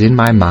her what was in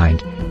my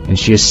mind, and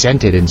she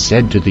assented and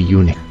said to the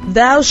eunuch,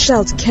 "Thou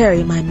shalt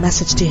carry my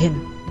message to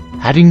him."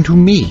 Adding to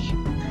me,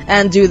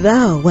 "And do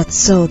thou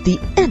whatso the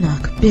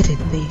eunuch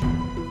biddeth thee."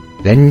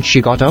 Then she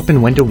got up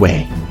and went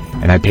away,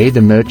 and I paid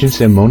the merchants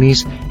their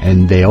monies,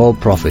 and they all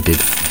profited.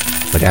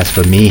 But as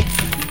for me,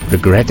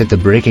 regret at the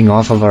breaking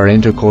off of our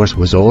intercourse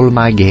was all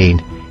my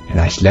gain, and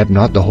I slept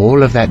not the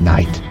whole of that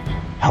night.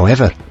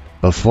 However,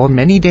 before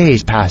many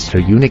days passed, her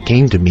eunuch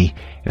came to me,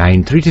 and I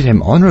entreated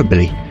him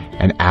honourably,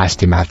 and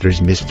asked him after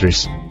his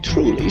mistress.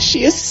 "Truly,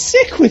 she is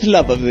sick with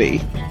love of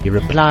thee." He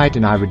replied,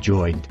 and I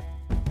rejoined,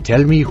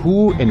 "Tell me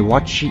who and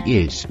what she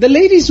is." "The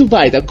Lady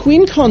Zubaydah,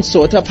 queen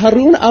consort of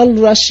Harun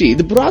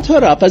al-Rashid, brought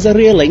her up as a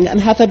railing,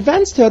 and hath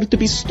advanced her to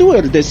be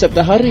stewardess of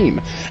the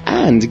harem,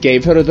 and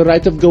gave her the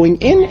right of going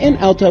in and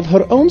out of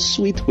her own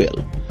sweet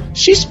will.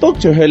 She spoke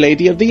to her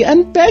lady of thee,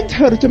 and begged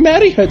her to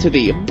marry her to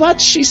thee,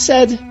 but she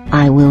said,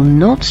 I will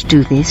not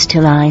do this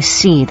till I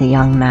see the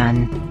young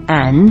man,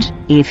 and,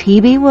 if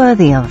he be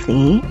worthy of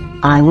thee,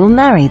 I will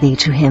marry thee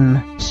to him.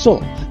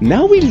 So,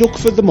 now we look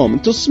for the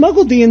moment to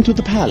smuggle thee into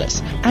the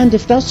palace, and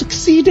if thou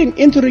succeed in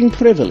entering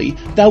privily,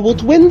 thou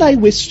wilt win thy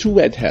wish to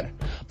wed her.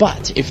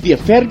 But if the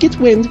affair get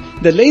wind,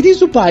 the Lady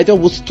Zubaydah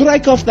will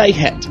strike off thy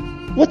head.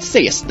 What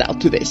sayest thou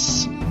to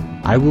this?"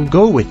 "I will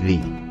go with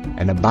thee,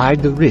 and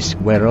abide the risk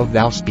whereof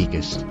thou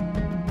speakest."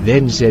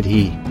 Then said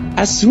he,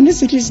 "As soon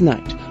as it is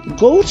night,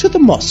 go to the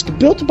mosque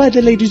built by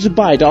the Lady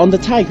Zubaydah on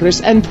the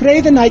Tigris, and pray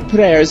the night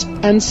prayers,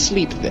 and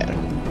sleep there."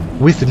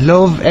 "With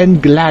love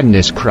and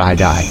gladness,"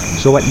 cried I.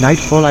 So at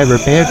nightfall I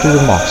repaired to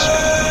the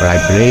mosque, where I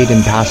prayed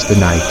and passed the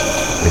night.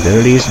 With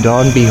earliest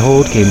dawn,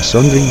 behold, came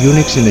sundry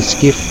eunuchs in a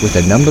skiff with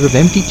a number of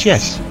empty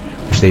chests,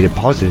 which they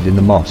deposited in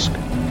the mosque.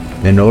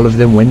 Then all of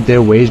them went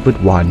their ways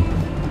but one,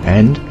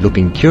 and,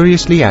 looking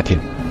curiously at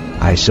him,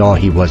 I saw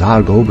he was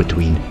our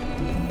go-between.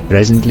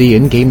 Presently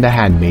in came the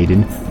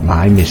handmaiden,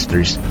 my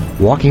mistress,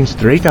 walking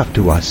straight up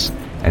to us,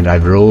 and I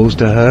rose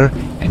to her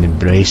and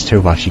embraced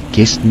her while she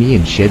kissed me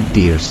and shed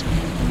tears.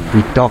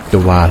 We talked a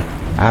while,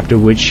 after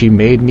which she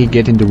made me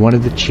get into one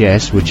of the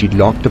chests which she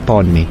locked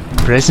upon me.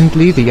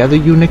 Presently the other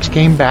eunuchs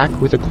came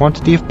back with a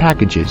quantity of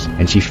packages,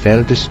 and she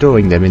fell to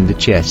stowing them in the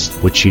chests,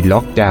 which she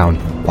locked down,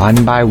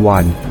 one by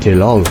one,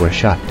 till all were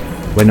shut.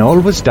 When all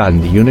was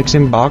done, the eunuchs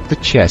embarked the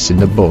chests in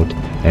the boat,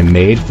 and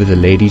made for the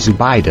Lady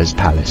Zubaydah's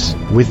palace.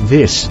 With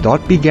this,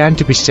 thought began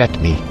to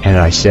beset me, and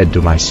I said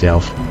to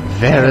myself,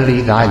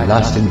 "Verily thy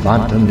lust and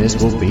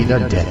wantonness will be the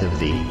death of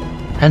thee.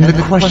 And the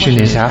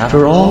question is,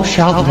 after all,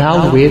 shalt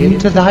thou win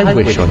to thy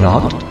wish or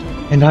not?"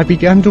 And I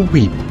began to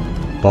weep,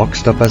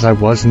 boxed up as I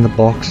was in the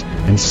box,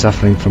 and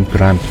suffering from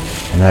cramp,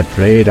 and I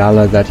prayed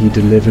Allah that he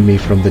deliver me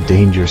from the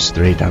dangerous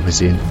strait I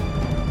was in.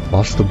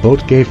 Whilst the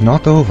boat gave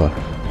not over,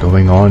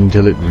 going on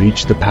till it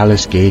reached the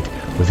palace gate,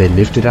 where they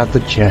lifted out the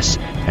chests,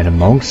 and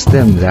amongst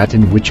them that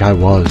in which I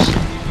was.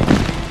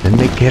 Then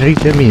they carried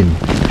them in,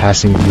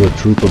 passing through a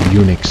troop of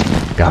eunuchs,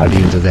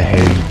 guardians of the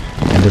harem,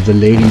 and of the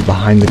lady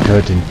behind the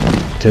curtain,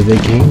 till they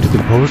came to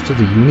the post of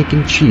the eunuch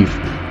in chief,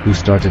 who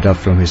started up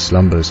from his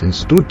slumbers and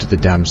stood to the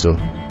damsel.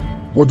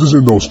 What is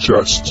in those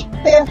chests?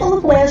 They are full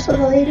of wares for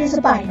the Lady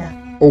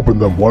Zubaida. Open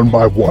them one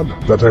by one,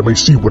 that I may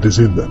see what is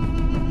in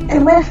them.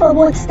 And wherefore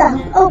wouldst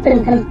thou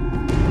open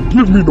them?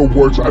 Give me no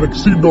words and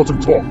exceed not in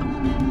talk.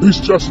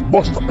 These chests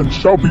must and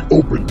shall be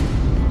opened.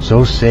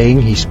 So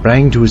saying, he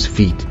sprang to his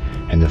feet,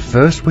 and the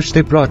first which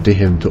they brought to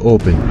him to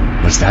open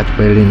was that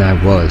wherein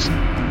I was,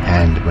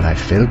 and when I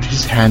felt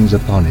his hands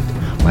upon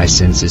it, my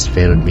senses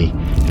failed me,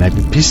 and I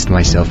bepissed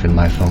myself in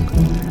my funk,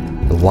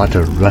 the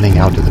water running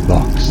out of the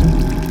box.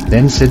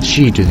 Then said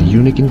she to the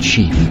eunuch in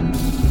chief,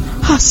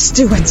 Ah,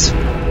 Stuart,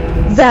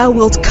 thou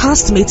wilt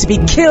cause me to be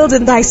killed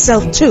in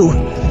thyself too,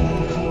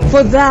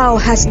 for thou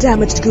hast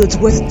damaged goods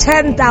worth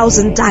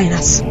 10,000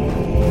 dinars.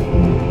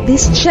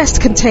 This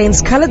chest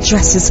contains colored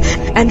dresses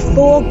and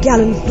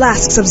 4-gallon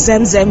flasks of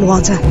Zemzem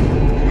water.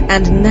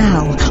 And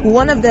now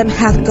one of them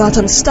hath got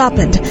unstopped,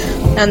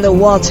 and the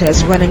water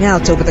is running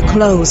out over the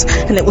clothes,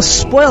 and it will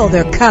spoil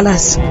their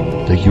colors.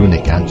 The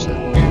eunuch answered,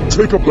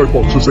 Take up thy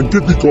boxes and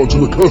get thee gone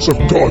to the curse of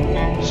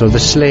God. So the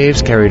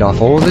slaves carried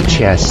off all the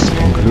chests,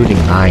 including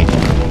mine,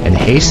 and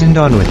hastened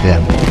on with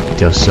them,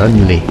 till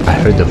suddenly I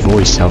heard the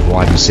voice of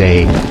one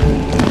saying,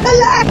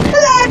 Alack,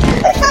 alack,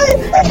 the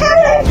Caliph, the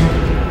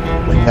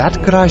Caliph! When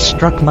that cry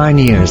struck mine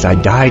ears, I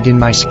died in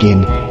my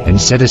skin, and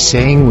said a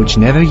saying which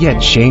never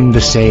yet shamed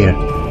the sayer.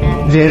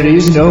 There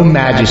is no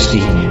majesty,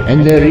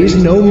 and there is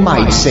no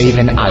might save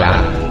in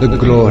Allah, the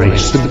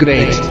glorious, the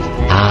great.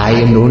 I,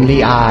 and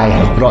only I,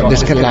 have brought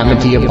this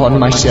calamity upon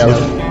myself.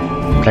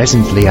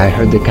 Presently I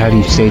heard the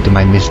Caliph say to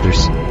my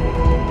mistress,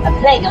 A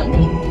plague on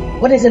thee.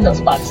 What is in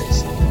those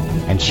boxes?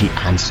 And she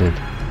answered,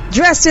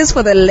 Dresses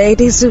for the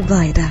Lady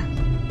Zubaida.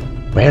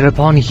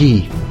 Whereupon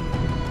he,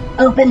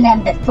 Open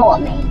them before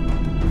me.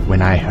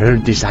 When I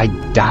heard this, I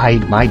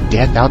died my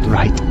death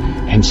outright,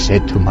 and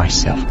said to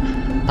myself,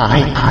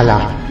 By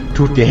Allah,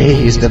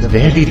 today is the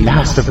very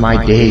last of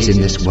my days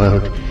in this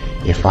world.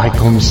 If I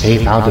come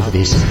safe out of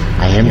this,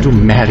 I am to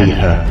marry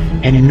her,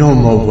 and no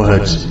more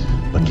words.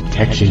 But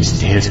detection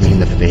stares me in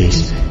the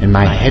face, and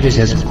my head is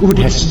as good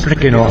as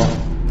stricken off.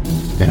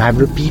 Then I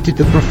repeated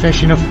the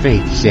profession of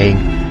faith, saying,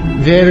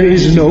 There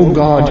is no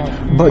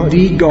God but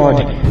the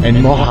God,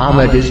 and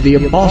Muhammad is the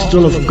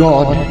apostle of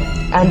God.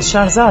 And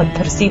Shahrazad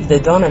perceived the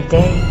dawn of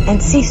day,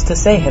 and ceased to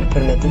say her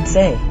permitted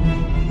say.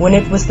 When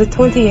it was the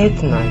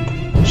 28th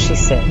night, she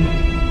said,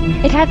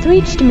 It hath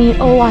reached me,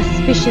 O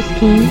auspicious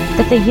king,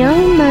 that the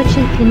young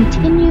merchant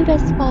continued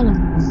as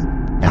follows.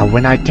 Now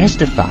when I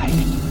testified,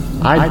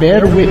 I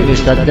bear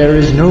witness that there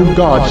is no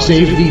God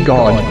save thee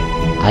God.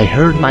 I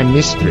heard my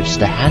mistress,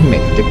 the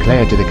handmaid,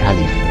 declare to the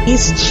Caliph,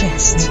 His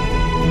chest,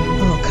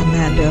 O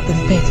commander of the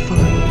faithful,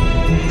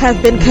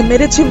 have been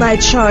committed to my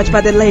charge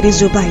by the Lady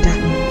Zubaida,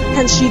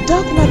 and she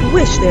doth not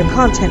wish their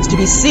contents to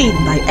be seen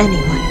by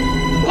anyone.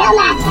 No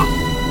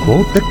matter.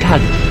 Quoth the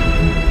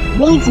Caliph,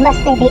 These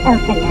must they be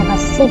opened, I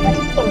must see what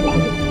is in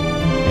them.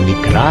 And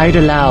he cried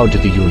aloud to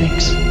the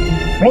eunuchs,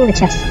 Bring the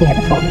chest here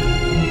before me.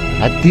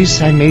 At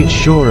this I made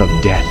sure of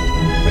death,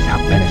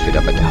 without benefit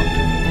of a doubt,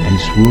 and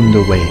swooned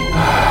away.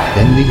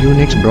 Then the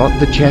eunuchs brought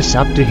the chests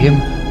up to him,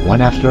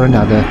 one after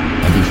another,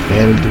 and he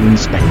fell to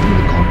inspecting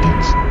the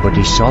contents. But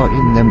he saw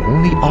in them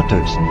only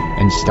otters,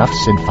 and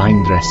stuffs and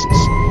fine dresses.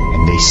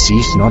 And they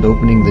ceased not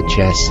opening the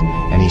chests,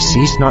 and he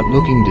ceased not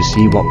looking to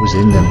see what was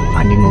in them,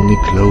 finding only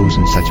clothes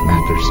and such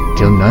matters,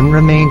 till none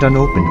remained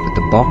unopened but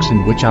the box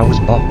in which I was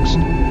boxed.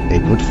 They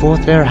put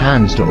forth their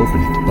hands to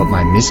open it, but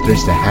my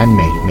mistress the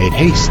handmaid made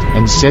haste,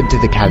 and said to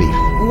the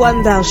Caliph,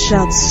 One thou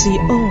shalt see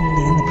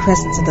only in the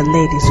presence of the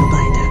Lady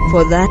Zubaida,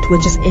 for that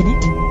which is in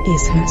it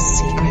is her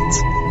secret.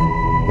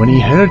 When he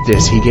heard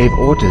this, he gave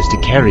orders to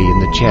carry in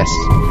the chests.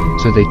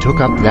 So they took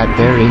up that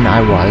therein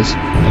I was,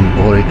 and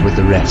bore it with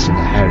the rest in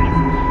the harem,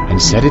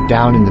 and set it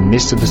down in the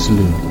midst of the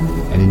saloon,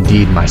 and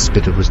indeed my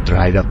spittle was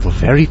dried up for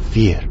very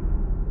fear.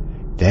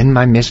 Then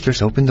my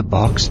mistress opened the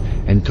box,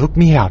 and took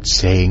me out,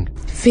 saying,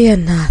 Fear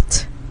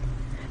not.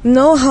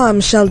 No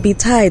harm shall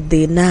betide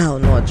thee now,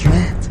 nor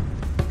dread.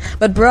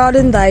 But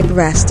broaden thy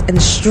breast,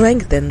 and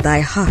strengthen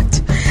thy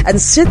heart, and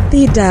sit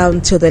thee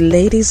down till the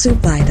Lady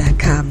Zubaida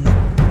come.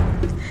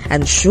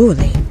 And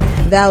surely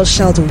thou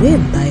shalt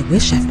win thy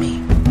wish of me.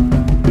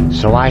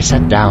 So I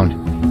sat down,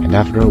 and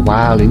after a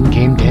while in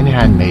came 10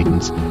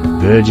 handmaidens,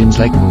 virgins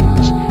like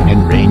moons,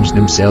 and ranged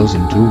themselves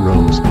in 2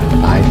 rows,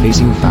 5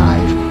 facing 5,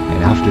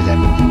 and after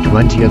them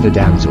 20 other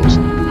damsels,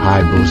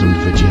 high-bosomed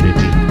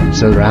virginity,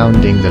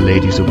 surrounding the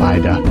Lady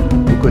Zubaida,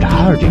 who could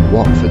hardly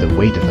walk for the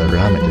weight of her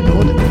raiment and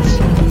ornaments.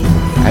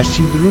 As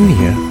she drew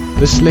near,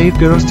 the slave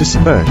girls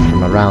dispersed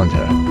from around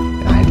her,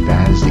 and I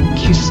advanced and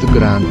kissed the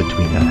ground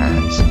between her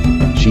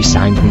hands. She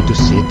signed me to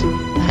sit,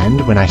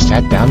 And when I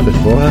sat down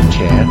before her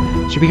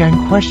chair, she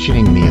began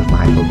questioning me of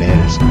my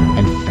forbearance,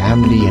 and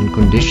family and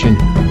condition,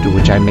 to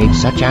which I made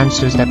such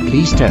answers that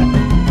pleased her.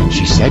 And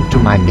she said to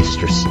my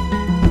mistress,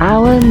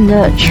 Our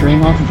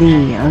nurturing of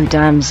thee, O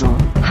damsel,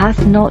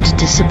 hath not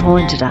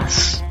disappointed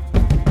us.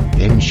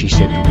 Then she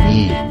said to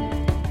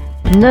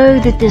me, Know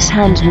that this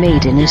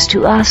handmaiden is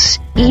to us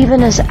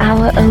even as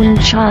our own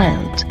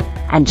child,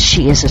 and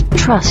she is a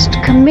trust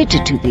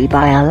committed to thee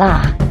by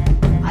Allah.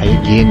 I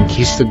again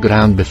kissed the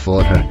ground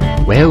before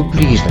her, well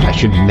pleased that I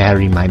should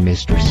marry my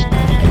mistress,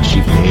 and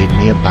she bade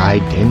me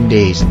abide 10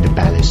 days in the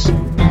palace.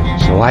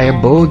 So I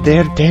abode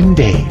there 10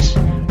 days,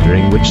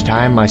 during which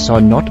time I saw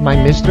not my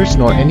mistress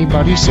nor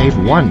anybody save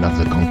one of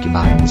the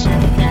concubines,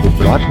 who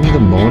brought me the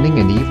morning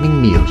and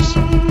evening meals.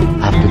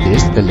 After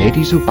this the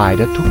Lady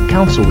Zubaydah took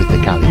counsel with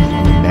the Caliph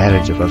on the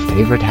marriage of her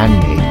favourite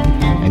handmaid,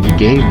 and he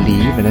gave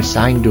leave and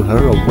assigned to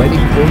her a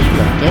wedding portion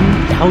of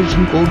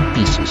 10,000 gold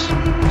pieces.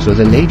 So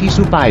the Lady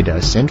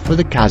Zubaydah sent for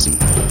the Qazi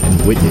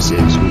and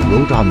witnesses who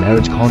wrote our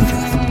marriage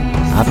contract,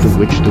 after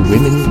which the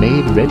women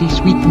made ready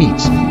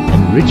sweetmeats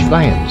and rich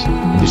viands,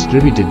 and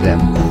distributed them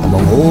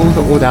among all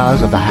the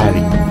Odars of the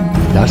harem.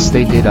 Thus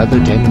they did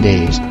other 10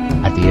 days,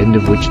 at the end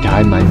of which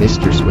time my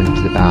mistress went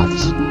to the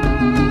baths.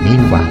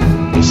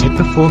 Meanwhile they set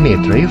before me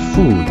a tray of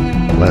food,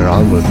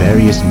 whereon were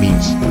various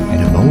meats,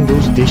 and among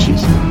those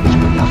dishes, which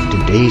were enough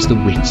to daze the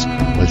wits,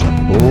 was a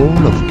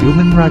bowl of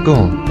cumin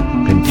ragon,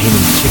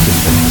 containing chicken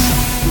breast,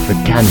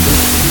 fricandel,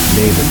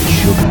 flavoured with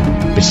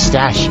sugar,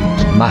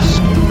 pistachios,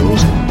 musk, and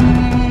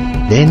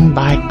rosewood. Then,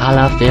 by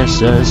Allah, fair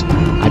sirs,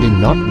 I did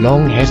not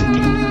long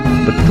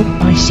hesitate, but took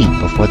my seat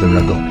before the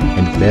ragon,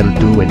 and fell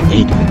to and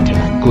ate of it till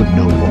I could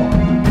no more.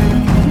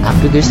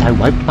 After this I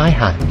wiped my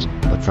hands,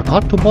 but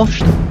forgot to wash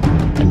them,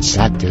 and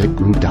sat till it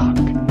grew dark.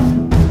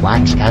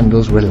 Wax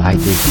candles were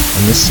lighted,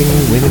 and the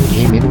singing women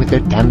came in with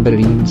their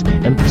tambourines,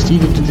 and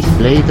proceeded to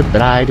display the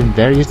bride in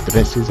various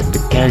dresses, and to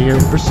carry her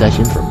in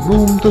procession from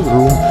room to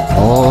room,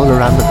 all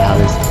around the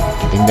palace,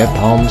 keeping their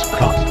palms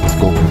crossed with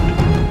gold.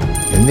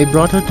 Then they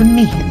brought her to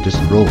me and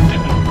disrobed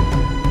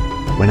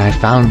her. When I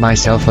found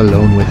myself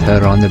alone with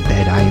her on the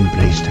bed, I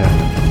embraced her,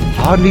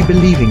 hardly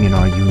believing in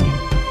our union.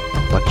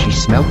 But she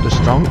smelt the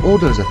strong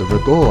odours of the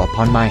ragot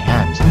upon my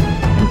hands,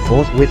 and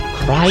forthwith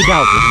cried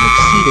out with an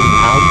exceeding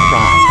loud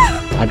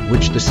cry, at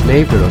which the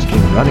slave girls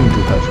came running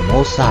to her from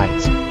all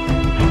sides.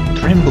 I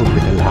trembled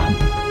with alarm,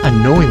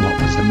 unknowing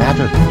what was the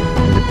matter,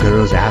 and the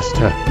girls asked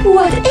her,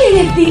 What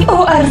aileth thee,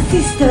 O our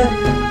sister?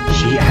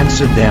 She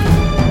answered them,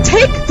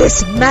 Take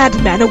this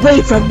madman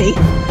away from me!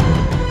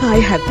 I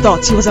had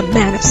thought he was a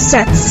man of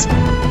sense.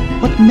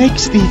 What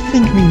makes thee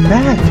think me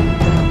mad?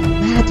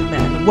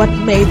 Madman, what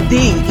made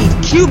thee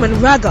eat cumin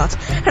ragot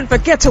and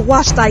forget to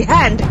wash thy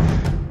hand?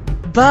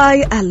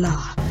 By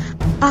Allah,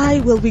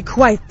 I will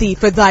requite thee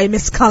for thy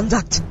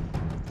misconduct.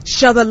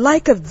 Shall the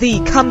like of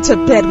thee come to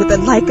bed with the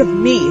like of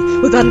me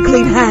with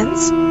unclean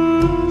hands?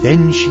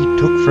 Then she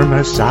took from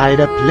her side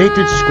a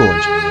plated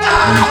scourge,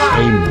 and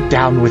came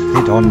down with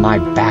it on my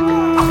back,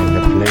 and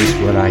the place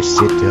where I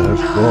sit till her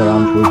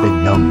forearms were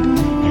benumbed,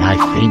 and I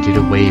fainted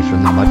away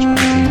from the much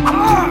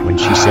beating, when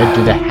she said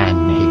to the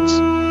handmaids,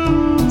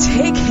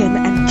 Take him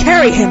and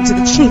carry him to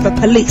the chief of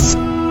police,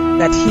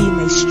 that he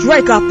may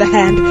strike off the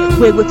hand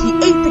wherewith he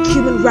ate the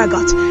cumin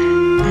ragot,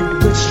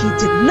 and which he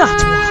did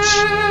not wash.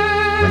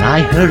 When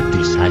I heard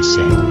this, I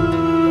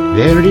said,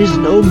 There is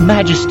no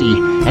majesty,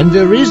 and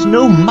there is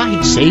no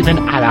might save in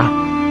Allah.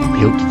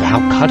 Wilt thou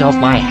cut off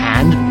my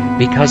hand,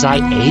 because I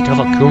ate of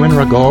a cumin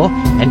ragot,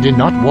 and did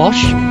not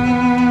wash?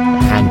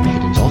 The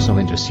handmaidens also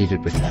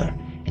interceded with her,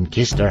 and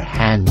kissed her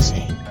hand,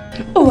 saying,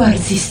 O our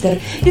sister,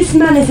 this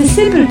man is a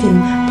simpleton.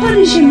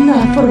 Punish him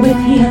not for what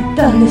he hath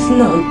done this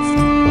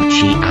night. But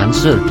she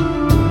answered,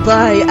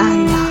 By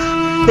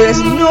Allah, there is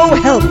no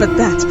help but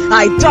that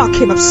I dock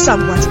him of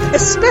somewhat,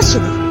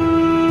 especially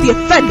the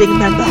offending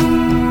member.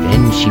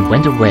 Then she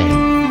went away,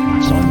 and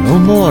I saw no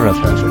more of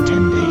her for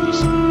 10 days,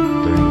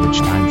 during which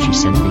time she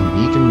sent me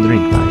meat and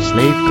drink by a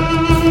slave girl,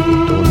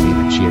 who told me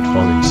that she had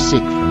fallen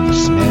sick from the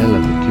smell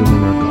of the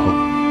cumin ragot.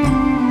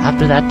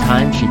 After that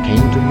time she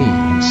came to me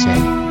and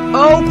said,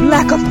 O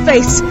black of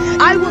face,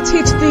 I will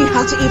teach thee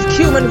how to eat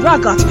cumin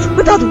ragot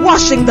without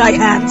washing thy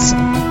hands.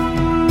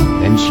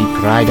 Then she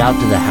cried out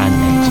to the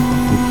handmaids,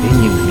 who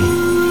pinioned me,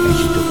 and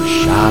she took a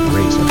sharp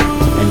razor,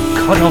 and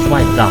cut off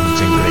my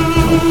thumbs and great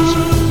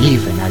toes,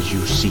 even as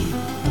you see,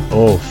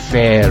 O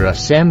fair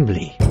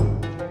assembly.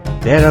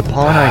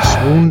 Thereupon I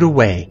swooned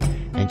away,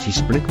 and she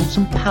sprinkled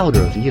some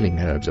powder of healing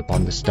herbs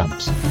upon the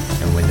stumps,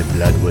 and when the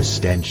blood was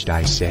stenched,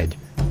 I said,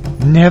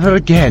 Never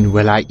again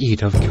will I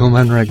eat of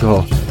cumin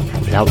ragot,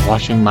 without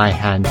washing my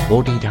hand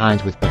 40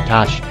 times with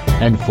potash,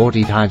 and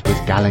 40 times with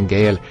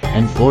galangale,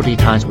 and 40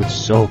 times with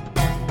soap.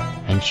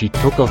 And she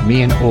took of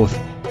me an oath,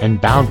 and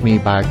bound me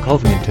by a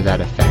covenant to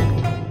that effect.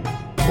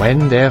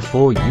 When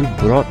therefore you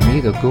brought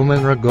me the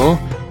cumin ragot,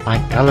 my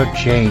colour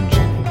changed,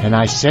 and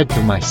I said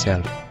to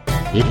myself,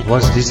 It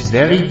was this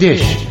very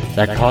dish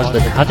that caused the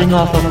cutting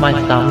off of my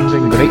thumbs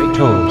and great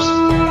toes.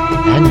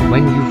 And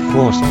when you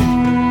forced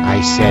me, I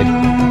said,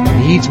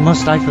 needs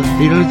must I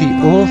fulfill the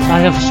oath I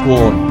have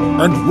sworn.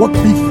 And what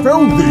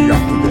befell thee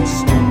after this?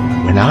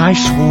 When I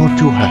swore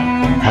to her,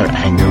 her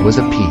anger was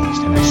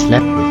appeased, and I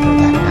slept with her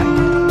that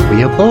night.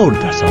 We abode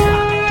thus a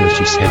while, till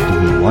she said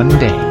to me one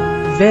day,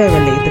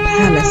 Verily, the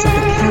palace of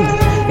the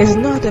Caliph is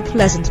not a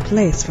pleasant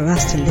place for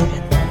us to live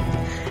in,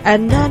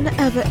 and none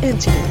ever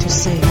entered it to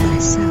save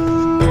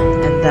thyself,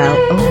 and thou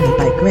only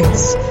by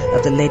grace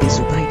of the Lady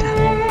Zubaydah.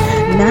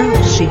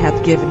 Now she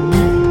hath given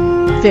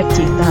me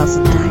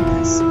 50,000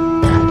 dinars.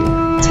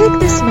 Take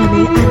this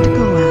money and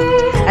go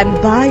out,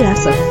 and buy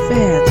us a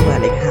fair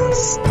dwelling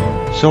house.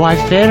 So I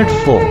fared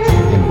forth,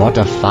 and bought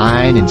a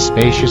fine and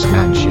spacious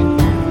mansion,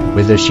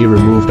 whither she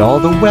removed all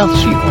the wealth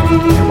she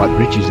owned, and what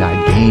riches I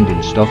had gained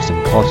in stuffs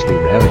and costly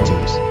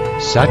rarities.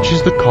 Such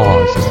is the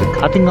cause as the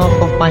cutting off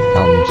of my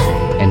thumbs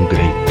and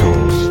great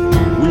toes.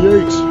 We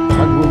ate,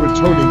 and were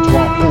returning to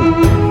our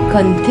home.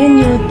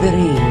 Continued the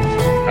Reeve.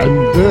 And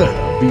there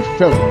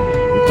befell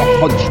me with the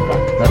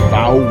hunchback that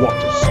thou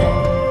wottest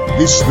of.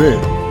 This then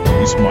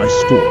is my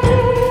story,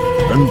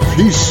 and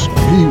peace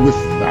be with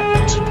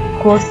that.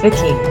 Quoth the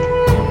king.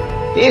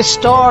 This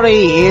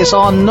story is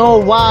on no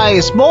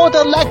wise more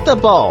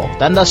delectable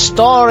than the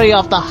story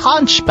of the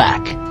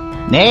hunchback.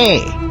 Nay,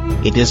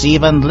 it is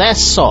even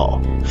less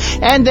so,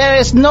 and there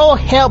is no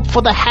help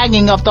for the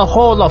hanging of the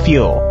whole of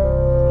you.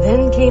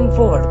 Then came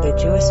forth the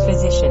Jewish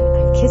physician,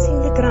 and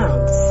kissing the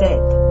ground, said,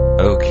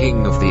 O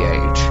king of the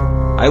age,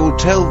 I will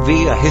tell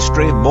thee a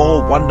history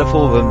more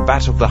wonderful than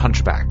that of the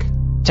hunchback.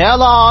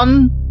 Tell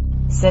on,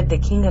 said the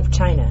king of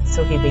China.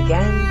 So he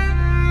began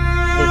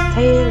the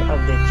tale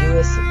of the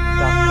Jewish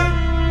doctor.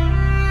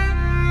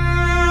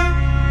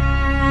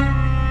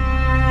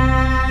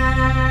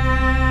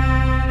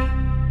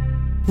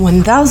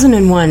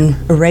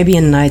 1001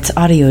 Arabian Nights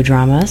audio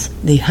dramas.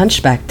 The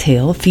Hunchback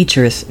Tale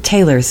features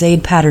Taylor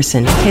Zaid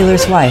Patterson,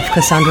 Taylor's wife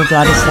Cassandra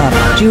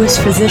Vladislava, Jewish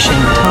physician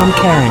Tom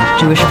Karen,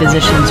 Jewish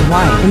physician's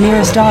wife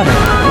Amir's daughter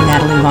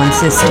Natalie von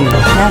Sistu,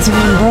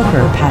 Nazarene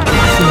broker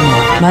Patrick Seymour,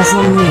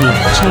 Muslim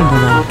Reeve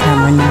Chamberlain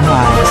Cameron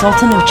Muhai,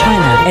 Sultan of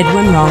China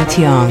Edwin Rong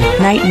Tiong,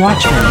 Night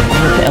Watchman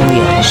Ruth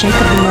Elliott, Sheikh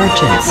of the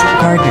Merchants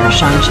Gardner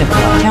Sean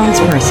Chippewa,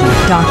 Townsperson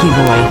Donkey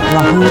Boy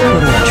Rahul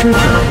Kuru,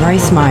 Trooper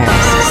Bryce Myers,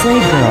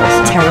 Slave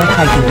Girls Tara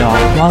Kuykendall,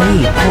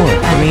 Waleed Poet,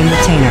 Kareem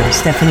Retainer,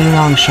 Stephanie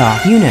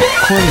Longshaw, Eunuch,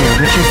 Courtier,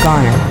 Richard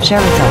Garner,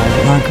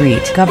 Sherazade,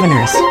 Marguerite,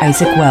 Governors,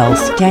 Isaac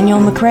Wells, Daniel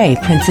McRae,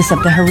 Princess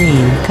of the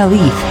Harem,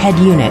 Caliph, Head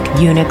Eunuch,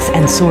 Eunuchs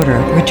and Sorter,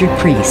 Richard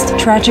Priest,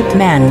 Tragic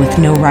Man with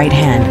No Right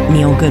Hand,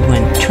 Neil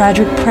Goodwin,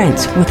 Tragic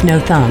Prince with No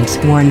Thumbs,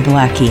 Warren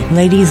Blackie,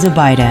 Lady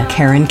Zubaydah,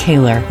 Karen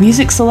Kaler,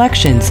 Music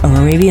Selections of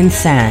Arabian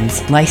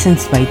Sands,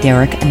 licensed by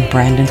Derek and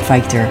Brandon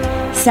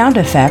Feichter. Sound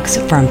effects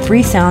from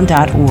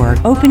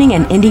freesound.org. Opening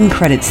and ending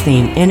credits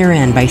theme, Enter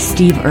In by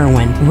Steve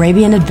Irwin.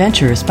 Arabian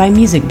Adventures by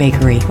Music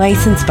Bakery.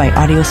 Licensed by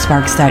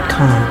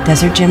Audiosparks.com.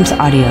 Desert Gems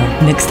Audio.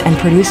 Mixed and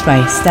produced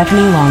by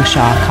Stephanie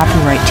Longshaw.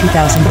 Copyright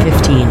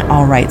 2015.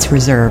 All rights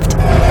reserved.